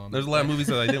blank at the moment. There's a lot of movies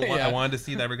that I didn't want. Yeah. I wanted to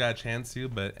see, never got a chance to,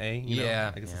 but hey, you know,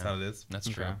 Yeah. I guess that's how it is. That's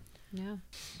true. Okay. Yeah.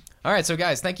 All right, so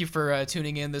guys, thank you for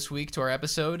tuning in this week to our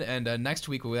episode, and next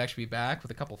week we'll actually be back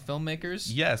with a couple filmmakers.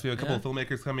 Yes, we have a couple of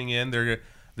filmmakers coming in.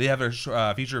 They have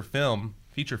a feature film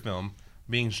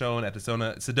being shown at the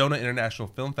Sedona International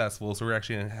Film Festival. So we're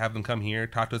actually going to have them come here,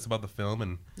 talk to us about the film,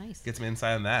 and Nice. get some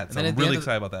insight on that. And So then I'm at the really end of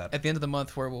excited about that. At the end of the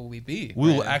month, where will we be? We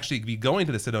will Right? actually be going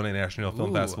to the Sedona International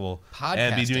Film Ooh, Festival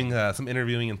and be podcasting. doing some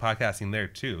interviewing and podcasting there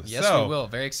too. Yes, so we will.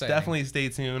 Very exciting. definitely stay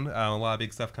tuned. A lot of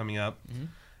big stuff coming up.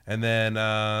 And then,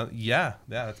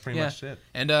 that's pretty much it.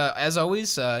 And as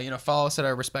always, follow us at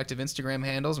our respective Instagram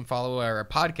handles and follow our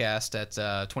podcast at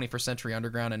 21st Century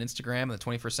Underground on Instagram and the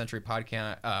 21st Century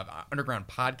Underground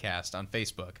Podcast on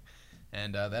Facebook.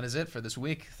 And that is it for this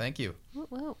week. Thank you.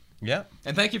 Whoa. Yeah.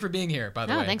 And thank you for being here, by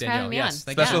the No, way, thanks for Danielle. having me on. Yes,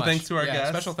 thank you Special so much. thanks to our Yeah, guests.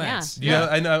 Special thanks. Yeah.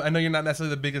 I know you're not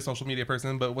necessarily the biggest social media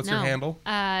person, but what's your handle?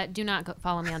 Do not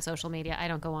follow me on social media. I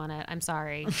don't go on it. I'm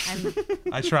sorry.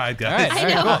 I tried, guys. All right,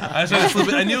 I know. cool. I was trying to slip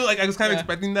it. I knew, I was kind of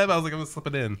expecting that, but I was like, I'm gonna slip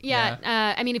it in. Yeah.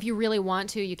 I mean, if you really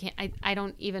want to, you can't. I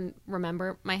don't even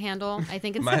remember my handle. I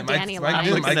think it's Danny Mike Live. did.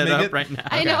 Looking Mike it make up it? right now.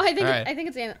 I know. I think. All right. I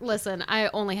think it's. Listen, I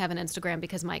only have an Instagram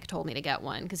because Mike told me to get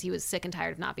one because he was sick and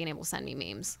tired of not being able to send me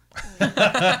memes.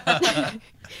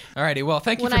 Alrighty, well,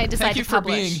 thank you When for, I decide thank you to for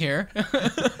publish. being here.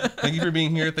 Thank you for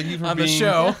being here. Thank you for On the being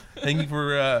show. Thank you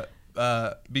for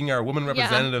being our woman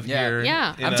representative Yeah. here.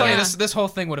 Yeah. in I'm a- telling you, this whole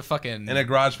thing would have fucking in a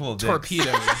garage full of dicks.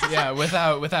 torpedoed. Yeah,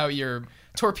 without your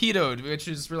torpedoed, which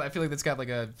is really, I feel like that's got like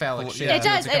a phallic shape. Yeah. It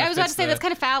does. It kinda I was about to fits say that's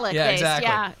kind of phallic Yeah, based. exactly.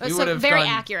 Yeah. We So would have very gone,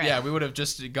 accurate. Yeah, we would have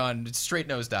just gone straight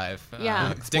nosedive.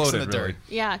 Yeah. Dicks in Exploded, the dirt. really.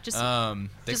 Yeah. Just.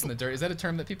 Dicks in the dirt. Is that a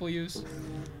term that people use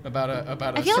about a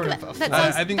I feel sort like of? that a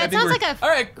sounds, I think that we're- sounds like all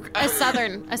right.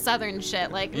 a southern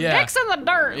shit like Yeah. dicks in the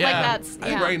dirt. Yeah. Like that's. I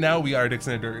think Yeah. right now we are dicks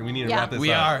in the dirt, and we need to Yeah. wrap this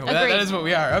We up. are. That Agreed. is what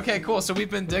we are. Okay, cool. So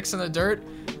we've been dicks in the dirt,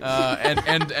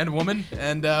 and woman,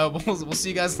 and we'll see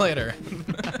you guys later.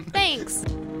 Thanks.